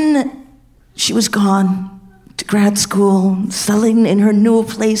then she was gone to grad school, settling in her new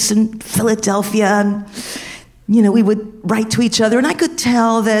place in Philadelphia. we would write to each other, and I could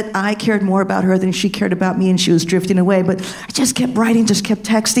tell that I cared more about her than she cared about me, and she was drifting away. But I just kept writing, just kept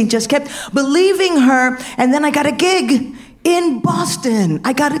texting, just kept believing her. And then I got a gig in Boston.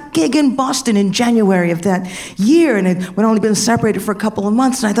 I got a gig in Boston in January of that year, and we'd only been separated for a couple of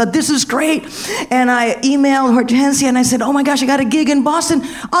months, and I thought, this is great. And I emailed Hortensia, and I said, oh my gosh, I got a gig in Boston.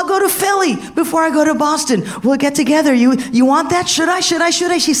 I'll go to Philly before I go to Boston. We'll get together. You want that? Should I?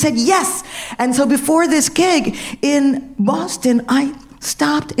 She said, yes. And so before this gig in Boston, I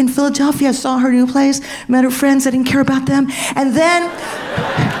stopped in Philadelphia, saw her new place, met her friends, I didn't care about them. And then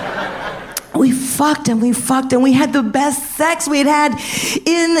we fucked and we had the best sex we had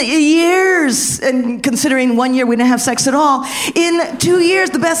in years. And considering 1 year we didn't have sex at all, in 2 years,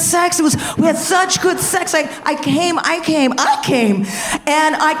 the best sex, we had such good sex. I came, and I came,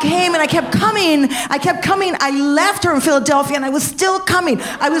 and I kept coming. I left her in Philadelphia, and I was still coming.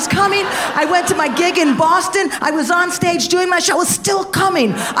 I went to my gig in Boston. I was on stage doing my show. I was still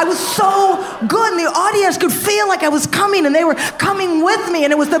coming. I was so good, and the audience could feel like I was coming, and they were coming with me,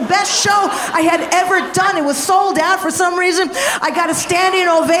 and it was the best show I had ever done. It was sold out for some reason. I got a standing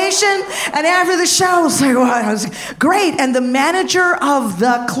ovation, and after the show, I was like, wow, it was great. And the manager of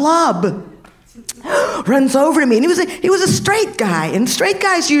the club runs over to me, and he was a straight guy, and straight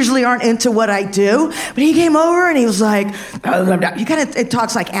guys usually aren't into what I do, but he came over and he was like, he kind of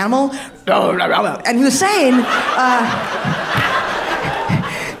talks like animal, and he was saying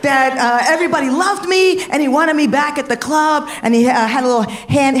that everybody loved me, and he wanted me back at the club, and he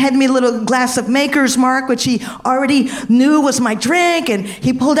handed me a little glass of Maker's Mark, which he already knew was my drink, and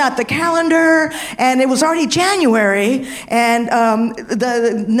he pulled out the calendar, and it was already January, and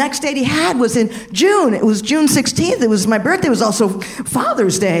the next date he had was in June. It was June 16th. It was my birthday. It was also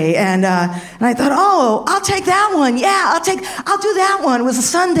Father's Day, and I thought, oh, I'll take that one. Yeah, I'll do that one. It was a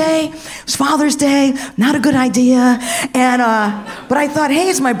Sunday. It was Father's Day. Not a good idea, and but I thought, hey,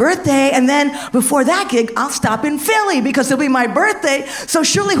 it's my birthday, and then before that gig, I'll stop in Philly because it'll be my birthday, so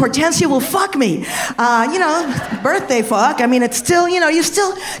surely Hortensia will fuck me. Birthday fuck. I mean, it's still, you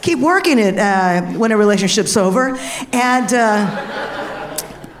still keep working it when a relationship's over. And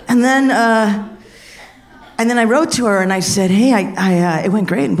then I wrote to her and I said, hey, it went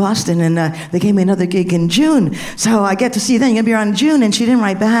great in Boston, and they gave me another gig in June, so I get to see you then. You're gonna be around in June. And she didn't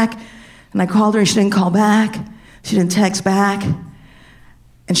write back, and I called her and she didn't call back. She didn't text back.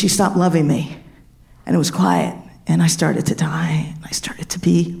 And she stopped loving me, and it was quiet, and I started to die. I started to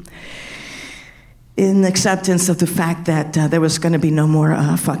be in acceptance of the fact that there was going to be no more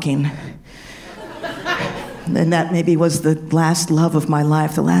fucking. And that maybe was the last love of my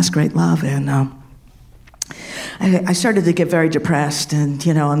life, the last great love. And I started to get very depressed, and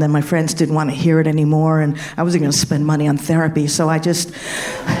and then my friends didn't want to hear it anymore, and I wasn't going to spend money on therapy, so I just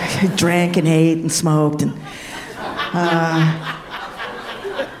drank and ate and smoked, and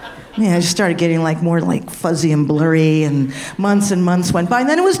I just started getting more fuzzy and blurry, and months went by, and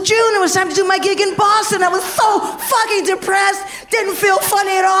then it was June. It was time to do my gig in Boston. I was so fucking depressed. Didn't feel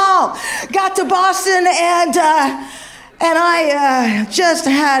funny at all. Got to Boston, and I just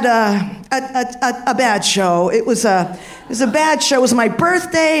had a bad show. It was a bad show. It was my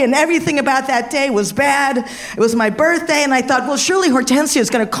birthday, and everything about that day was bad. It was my birthday, and I thought, well, surely Hortensia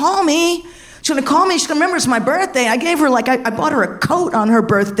is going to call me. She's going to call me. She's going to remember it's my birthday. I gave her, I bought her a coat on her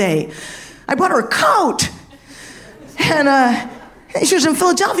birthday. I bought her a coat. And she was in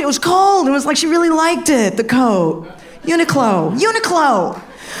Philadelphia. It was cold. It was like she really liked it, the coat. Uniqlo.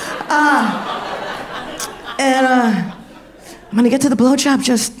 And I'm going to get to the blowjob.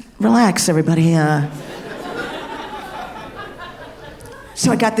 Just relax, everybody.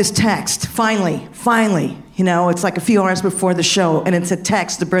 So I got this text, finally. It's like a few hours before the show, and it's a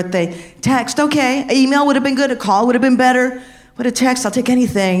text, the birthday text. Okay, an email would have been good, a call would have been better, but a text, I'll take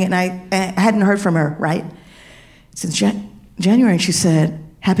anything. And I hadn't heard from her, right? Since January, she said,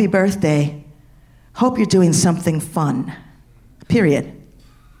 happy birthday. Hope you're doing something fun. Period.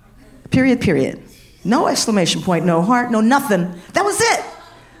 No exclamation point, no heart, no nothing. That was it.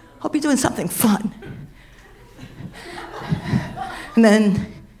 Hope you're doing something fun. And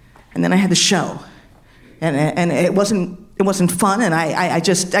then I had the show. And it wasn't fun, and I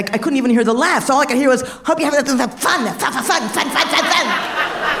couldn't even hear the laughs. All I could hear was, hope you have fun.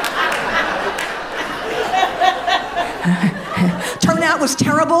 Turnout was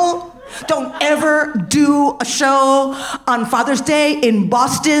terrible. Don't ever do a show on Father's Day in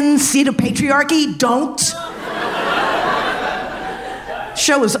Boston, seat of patriarchy. Don't.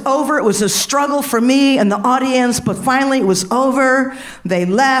 Show was over. It was a struggle for me and the audience, but finally it was over. They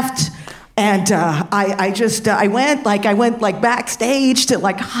left. And I went backstage to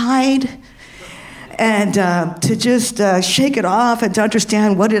hide, and to just shake it off and to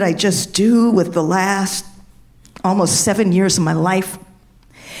understand what did I just do with the last almost 7 years of my life.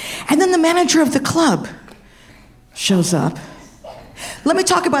 And then the manager of the club shows up. Let me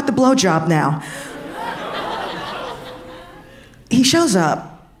talk about the blowjob now. He shows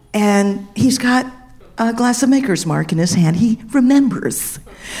up, and he's got a glass of Maker's Mark in his hand. He remembers.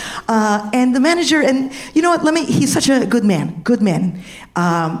 And the manager, and you know what, he's such a good man.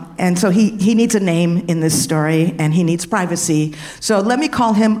 And so he needs a name in this story, and he needs privacy. So let me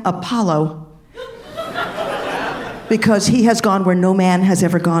call him Apollo, because he has gone where no man has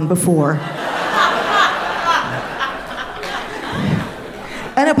ever gone before.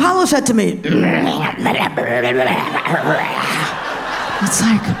 And Apollo said to me, it's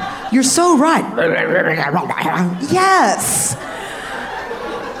like, you're so right. Yes.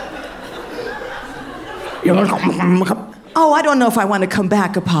 Oh, I don't know if I want to come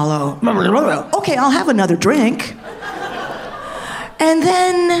back, Apollo. Okay, I'll have another drink. And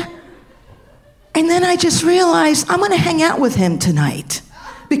then I just realized I'm going to hang out with him tonight.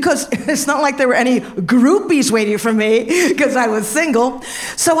 Because it's not like there were any groupies waiting for me because I was single.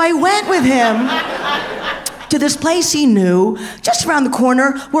 So I went with him to this place he knew, just around the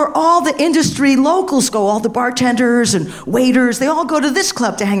corner, where all the industry locals go, all the bartenders and waiters, they all go to this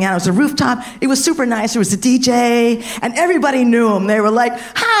club to hang out. It was a rooftop. It was super nice. There was a DJ, and everybody knew him. They were like,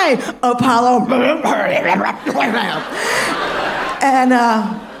 hi, Apollo.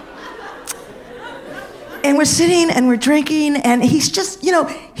 And we're sitting and we're drinking, and he's just,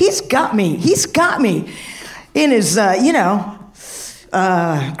 he's got me. He's got me in his,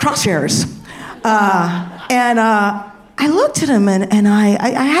 crosshairs. And I looked at him, and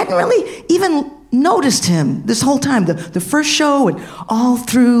I hadn't really even noticed him this whole time. The first show and all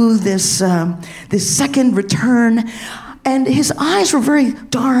through this second return. And his eyes were very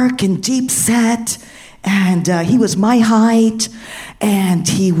dark and deep set. And he was my height, and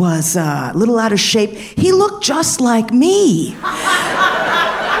he was a little out of shape. He looked just like me.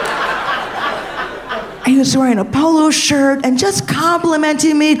 He was wearing a polo shirt and just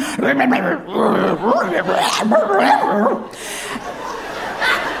complimenting me.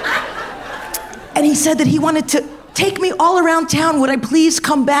 And he said that he wanted to take me all around town. Would I please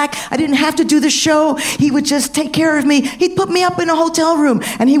come back? I didn't have to do the show. He would just take care of me. He'd put me up in a hotel room,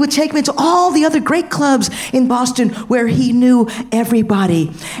 and he would take me to all the other great clubs in Boston where he knew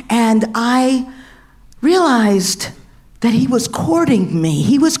everybody. And I realized that he was courting me.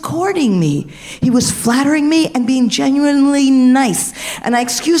 He was courting me. He was flattering me and being genuinely nice. And I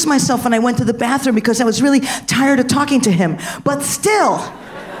excused myself and I went to the bathroom because I was really tired of talking to him. But still,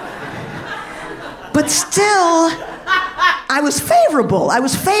 I was favorable. I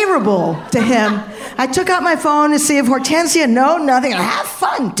was favorable to him. I took out my phone to see if Hortensia, no, nothing. Have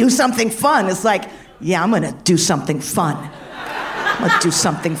fun, do something fun. It's like, yeah, I'm gonna do something fun. I'm gonna do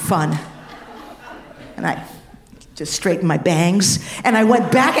something fun. And I just straightened my bangs, and I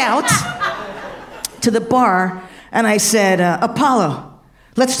went back out to the bar, and I said, Apollo,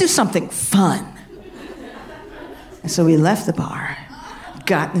 let's do something fun. And so we left the bar,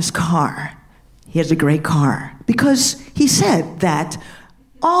 got in his car. He has a great car. Because he said that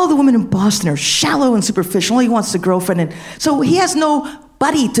all the women in Boston are shallow and superficial. He wants a girlfriend. And so he has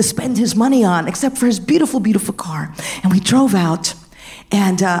nobody to spend his money on except for his beautiful, beautiful car. And we drove out.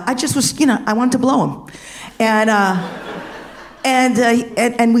 And I just was, I wanted to blow him. And I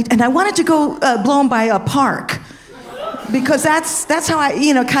wanted to go blow him by a park. Because that's how I,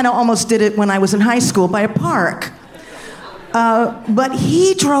 kind of almost did it when I was in high school, by a park. But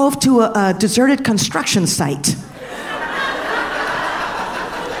he drove to a deserted construction site.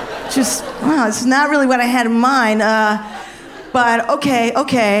 It's not really what I had in mind. But okay.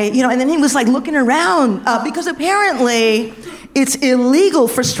 And then he was like looking around because apparently it's illegal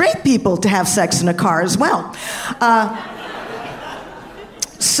for straight people to have sex in a car as well.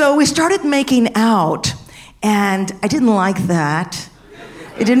 So we started making out, and I didn't like that.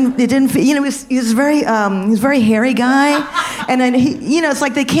 It didn't. He was very hairy guy, and then he, it's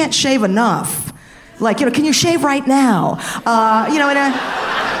like they can't shave enough. Like, can you shave right now?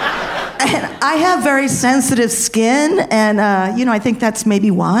 And I have very sensitive skin, and I think that's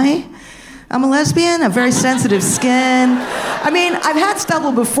maybe why I'm a lesbian. A very sensitive skin. I mean, I've had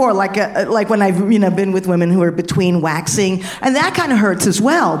stubble before, like when I've been with women who are between waxing, and that kind of hurts as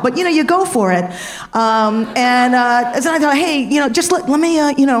well. But you go for it. And then I thought, hey, just let me,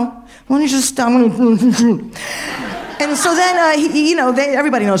 let me just. And so then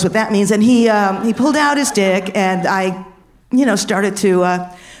everybody knows what that means. And he pulled out his dick, and I, started to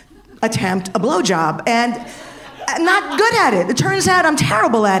attempt a blowjob. And not good at it. It turns out I'm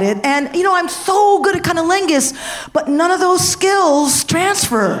terrible at it. And, I'm so good at cunnilingus, but none of those skills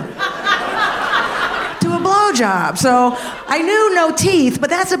transfer to a blowjob. So I knew no teeth, but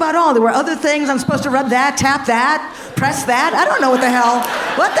that's about all. There were other things. I'm supposed to rub that, tap that, press that. I don't know what the hell.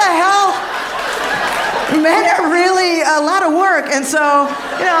 What the hell? Men are really a lot of work. And so,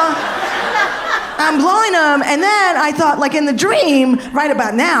 I'm blowing them, and then I thought, like in the dream, right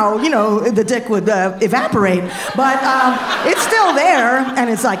about now, the dick would evaporate, but it's still there, and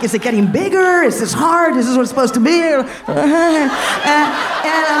it's like, is it getting bigger? Is this hard? Is this what it's supposed to be? And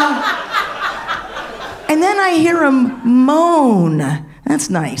then I hear him moan.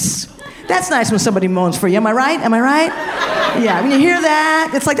 That's nice. That's nice when somebody moans for you. Am I right? Am I right? Yeah, when you hear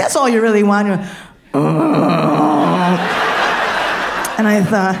that, it's like, that's all you really want. And I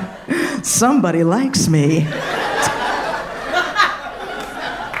thought, somebody likes me.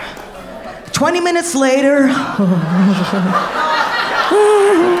 20 minutes later,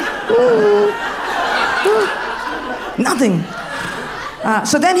 nothing.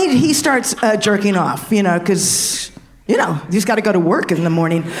 So then he starts jerking off, because, he's got to go to work in the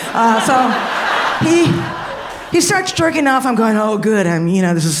morning. So he starts jerking off. I'm going, oh, good. I'm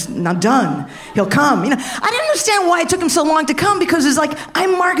done. He'll come. I didn't understand why it took him so long to come, because it's like,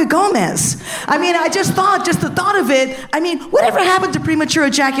 I'm Marga Gomez. I just the thought of it. Whatever happened to premature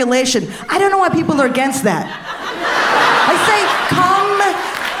ejaculation? I don't know why people are against that. I say, come.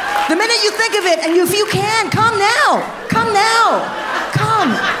 The minute you think of it, and if you can, come now. Come now.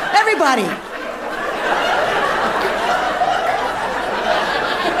 Come. Everybody.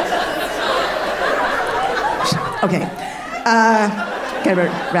 Okay, gotta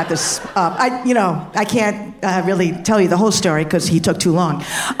wrap this up. I can't really tell you the whole story because he took too long.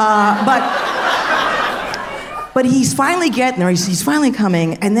 But he's finally getting there. He's finally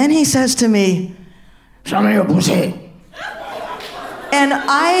coming, and then he says to me, "Show me your pussy." And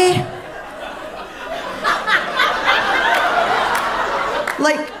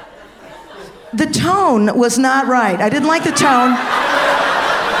the tone was not right. I didn't like the tone.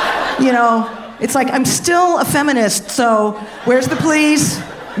 It's like, I'm still a feminist, so where's the please,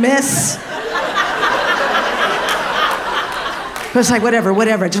 miss? But it's like, whatever,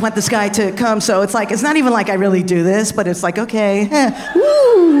 I just want this guy to come, so it's like, it's not even like I really do this, but it's like, okay,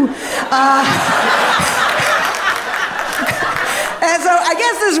 woo. And so I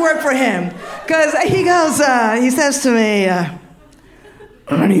guess this worked for him, because he says to me, how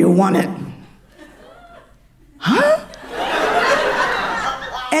do you want it? Huh?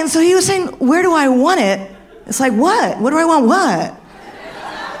 And so he was saying, where do I want it? It's like, what? What do I want what?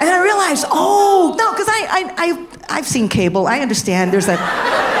 And I realized, oh, no, because I've seen cable. I understand. There's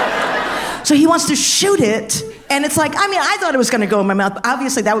that. So he wants to shoot it. And it's like, I thought it was going to go in my mouth. But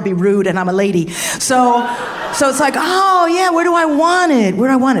obviously, that would be rude, and I'm a lady. So it's like, oh, yeah, where do I want it? Where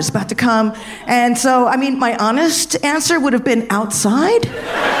do I want it? It's about to come. And so, my honest answer would have been outside.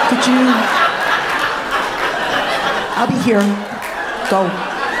 Could you? I'll be here. Go.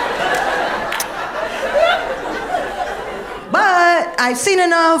 But I've seen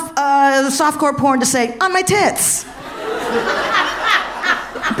enough softcore porn to say, on my tits.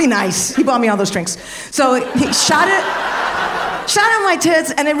 Be nice. He bought me all those drinks. So he shot on my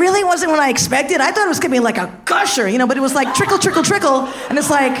tits, and it really wasn't what I expected. I thought it was gonna be like a gusher, but it was like trickle, trickle, trickle. And it's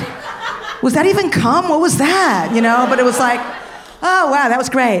like, was that even cum? What was that? But it was like, oh, wow, that was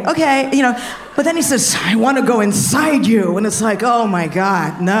great. Okay, But then he says, I want to go inside you. And it's like, oh, my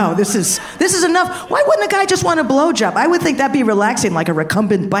God, no, this is enough. Why wouldn't a guy just want a blowjob? I would think that'd be relaxing, like a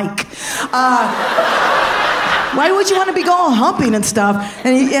recumbent bike. Why would you want to be going humping and stuff?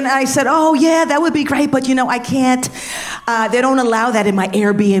 And I said, oh, yeah, that would be great, but, I can't. They don't allow that in my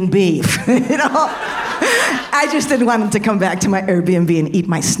Airbnb, I just didn't want him to come back to my Airbnb and eat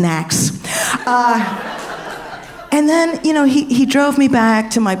my snacks. And then, he drove me back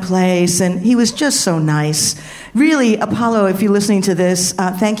to my place, and he was just so nice. Really, Apollo, if you're listening to this,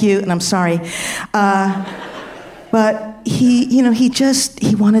 thank you, and I'm sorry. But he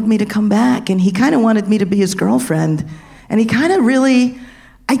wanted me to come back, and he kind of wanted me to be his girlfriend. And he kind of really,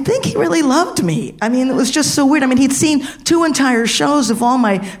 I think he really loved me. It was just so weird. He'd seen 2 entire shows of all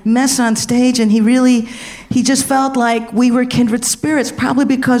my mess on stage, and he just felt like we were kindred spirits, probably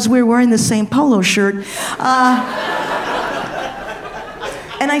because we were wearing the same polo shirt.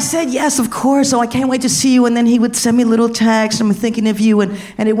 And I said, yes, of course. Oh, I can't wait to see you. And then he would send me little texts. I'm thinking of you. And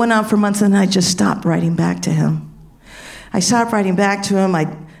it went on for months, and then I just stopped writing back to him. I stopped writing back to him.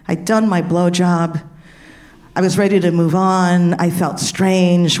 I'd done my blowjob. I was ready to move on. I felt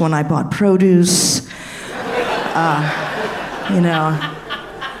strange when I bought produce. And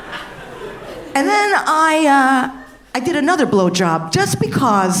then I did another blowjob just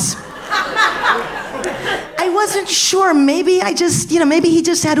because I wasn't sure. Maybe maybe he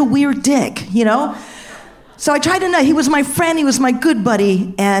just had a weird dick, So I tried to know. He was my friend. He was my good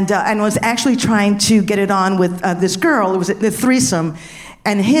buddy, and was actually trying to get it on with this girl. It was a threesome,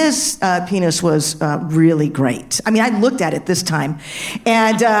 and his penis was really great. I mean, I looked at it this time,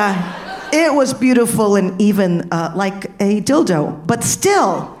 and it was beautiful and even like a dildo. But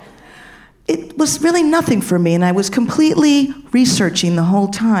still, it was really nothing for me, and I was completely researching the whole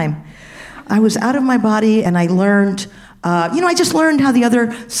time. I was out of my body, and I learned, I just learned how the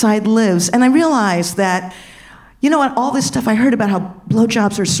other side lives, and I realized that, all this stuff I heard about how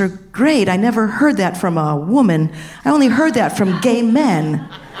blowjobs are so great, I never heard that from a woman. I only heard that from gay men.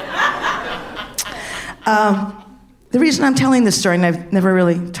 The reason I'm telling this story, and I've never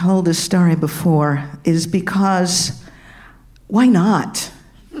really told this story before, is because why not?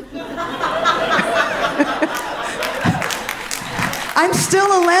 I'm still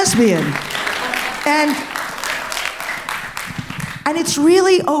a lesbian. And it's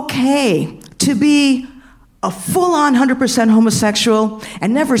really okay to be a full-on 100% homosexual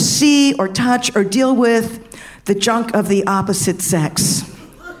and never see or touch or deal with the junk of the opposite sex.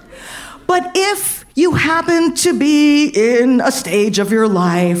 But if you happen to be in a stage of your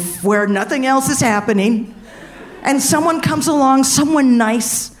life where nothing else is happening, and someone comes along, someone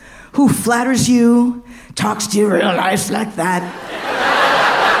nice, who flatters you, talks to you real nice like that,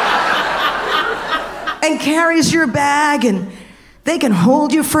 and carries your bag, and they can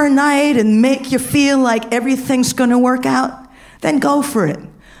hold you for a night and make you feel like everything's gonna work out, then go for it.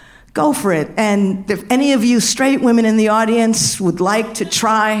 Go for it. And if any of you straight women in the audience would like to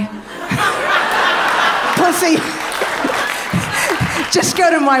try pussy, just go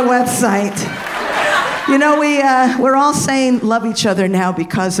to my website. We're all saying love each other now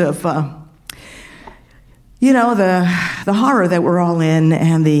because of, the horror that we're all in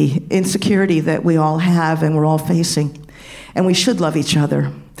and the insecurity that we all have and we're all facing. And we should love each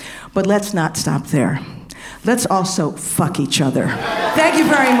other. But let's not stop there. Let's also fuck each other. Thank you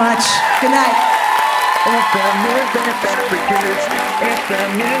very much. Good night. It's the music that we choose. It's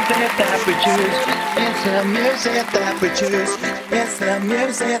the music that we choose. It's the music that we choose. It's the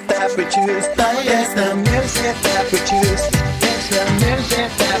music that we choose. It's the music that we choose. It's the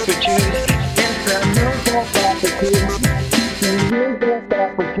music that we choose. It's the music that we choose. The music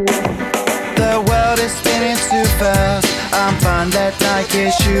that we choose. The world is spinning too fast. I'm finding that Nike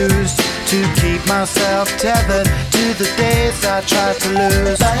shoes to keep myself tethered to the days I tried to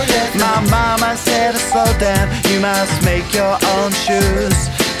lose. My mama said to slow down, you must make your own shoes.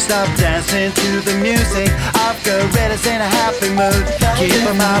 Stop dancing to the music, I've got gorillas in a happy mood. Keep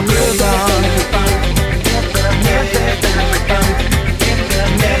my groove on. It's the music that we choose. It's the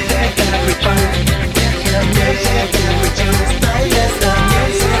music that we choose. It's the music that we choose.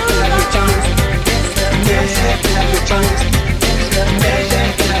 It's the music that we choose. It's the music that we choose. It's the music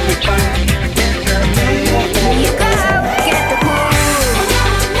that we choose. It's the music that we choose. You go get the cool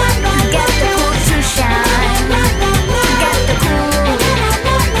shoe shine. Get the cool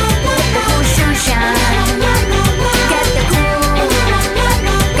shoe shine. Get the cool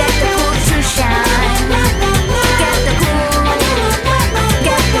shoe shine.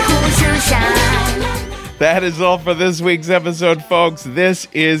 Get the cool shoe shine. That is all for this week's episode, folks. This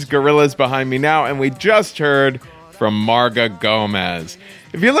is Gorillas Behind Me Now, and we just heard from Marga Gomez.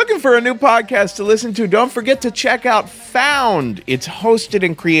 If you're looking for a new podcast to listen to, don't forget to check out Found. It's hosted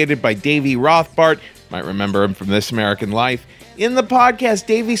and created by Davey Rothbart. You might remember him from This American Life. In the podcast,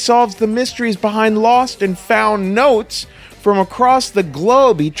 Davey solves the mysteries behind lost and found notes from across the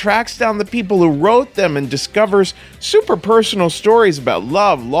globe. He tracks down the people who wrote them and discovers super personal stories about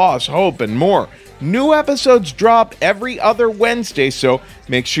love, loss, hope, and more. New episodes drop every other Wednesday, so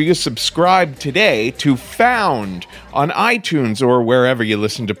make sure you subscribe today to Found on iTunes or wherever you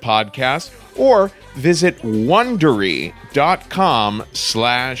listen to podcasts, or visit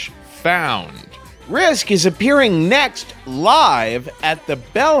Wondery.com/found. Risk is appearing next live at the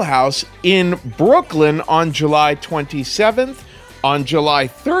Bell House in Brooklyn on July 27th. On July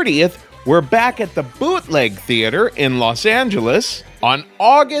 30th, we're back at the Bootleg Theater in Los Angeles. On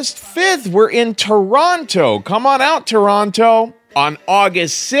August 5th, we're in Toronto. Come on out, Toronto. On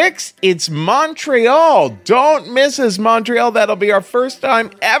August 6th, it's Montreal. Don't miss us, Montreal. That'll be our first time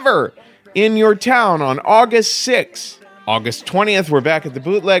ever in your town on August 6th. August 20th, we're back at the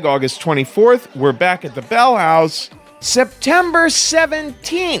Bootleg. August 24th, we're back at the Bell House. September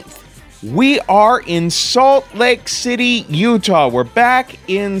 17th, we are in Salt Lake City, Utah. We're back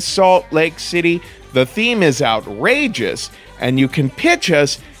in Salt Lake City. The theme is outrageous, and you can pitch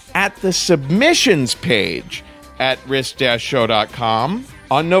us at the submissions page at risk-show.com.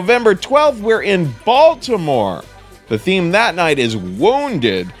 On November 12th, we're in Baltimore. The theme that night is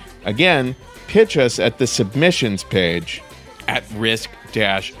Wounded. Again, pitch us at the submissions page at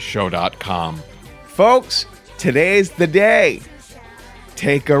risk-show.com. Folks, today's the day.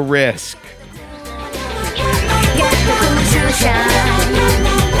 Take a risk.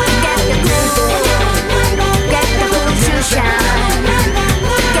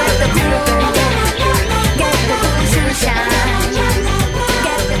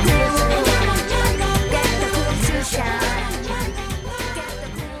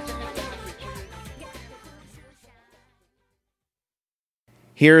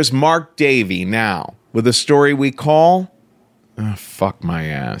 Here's Mark Davey now with a story we call Fuck My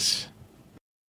Ass.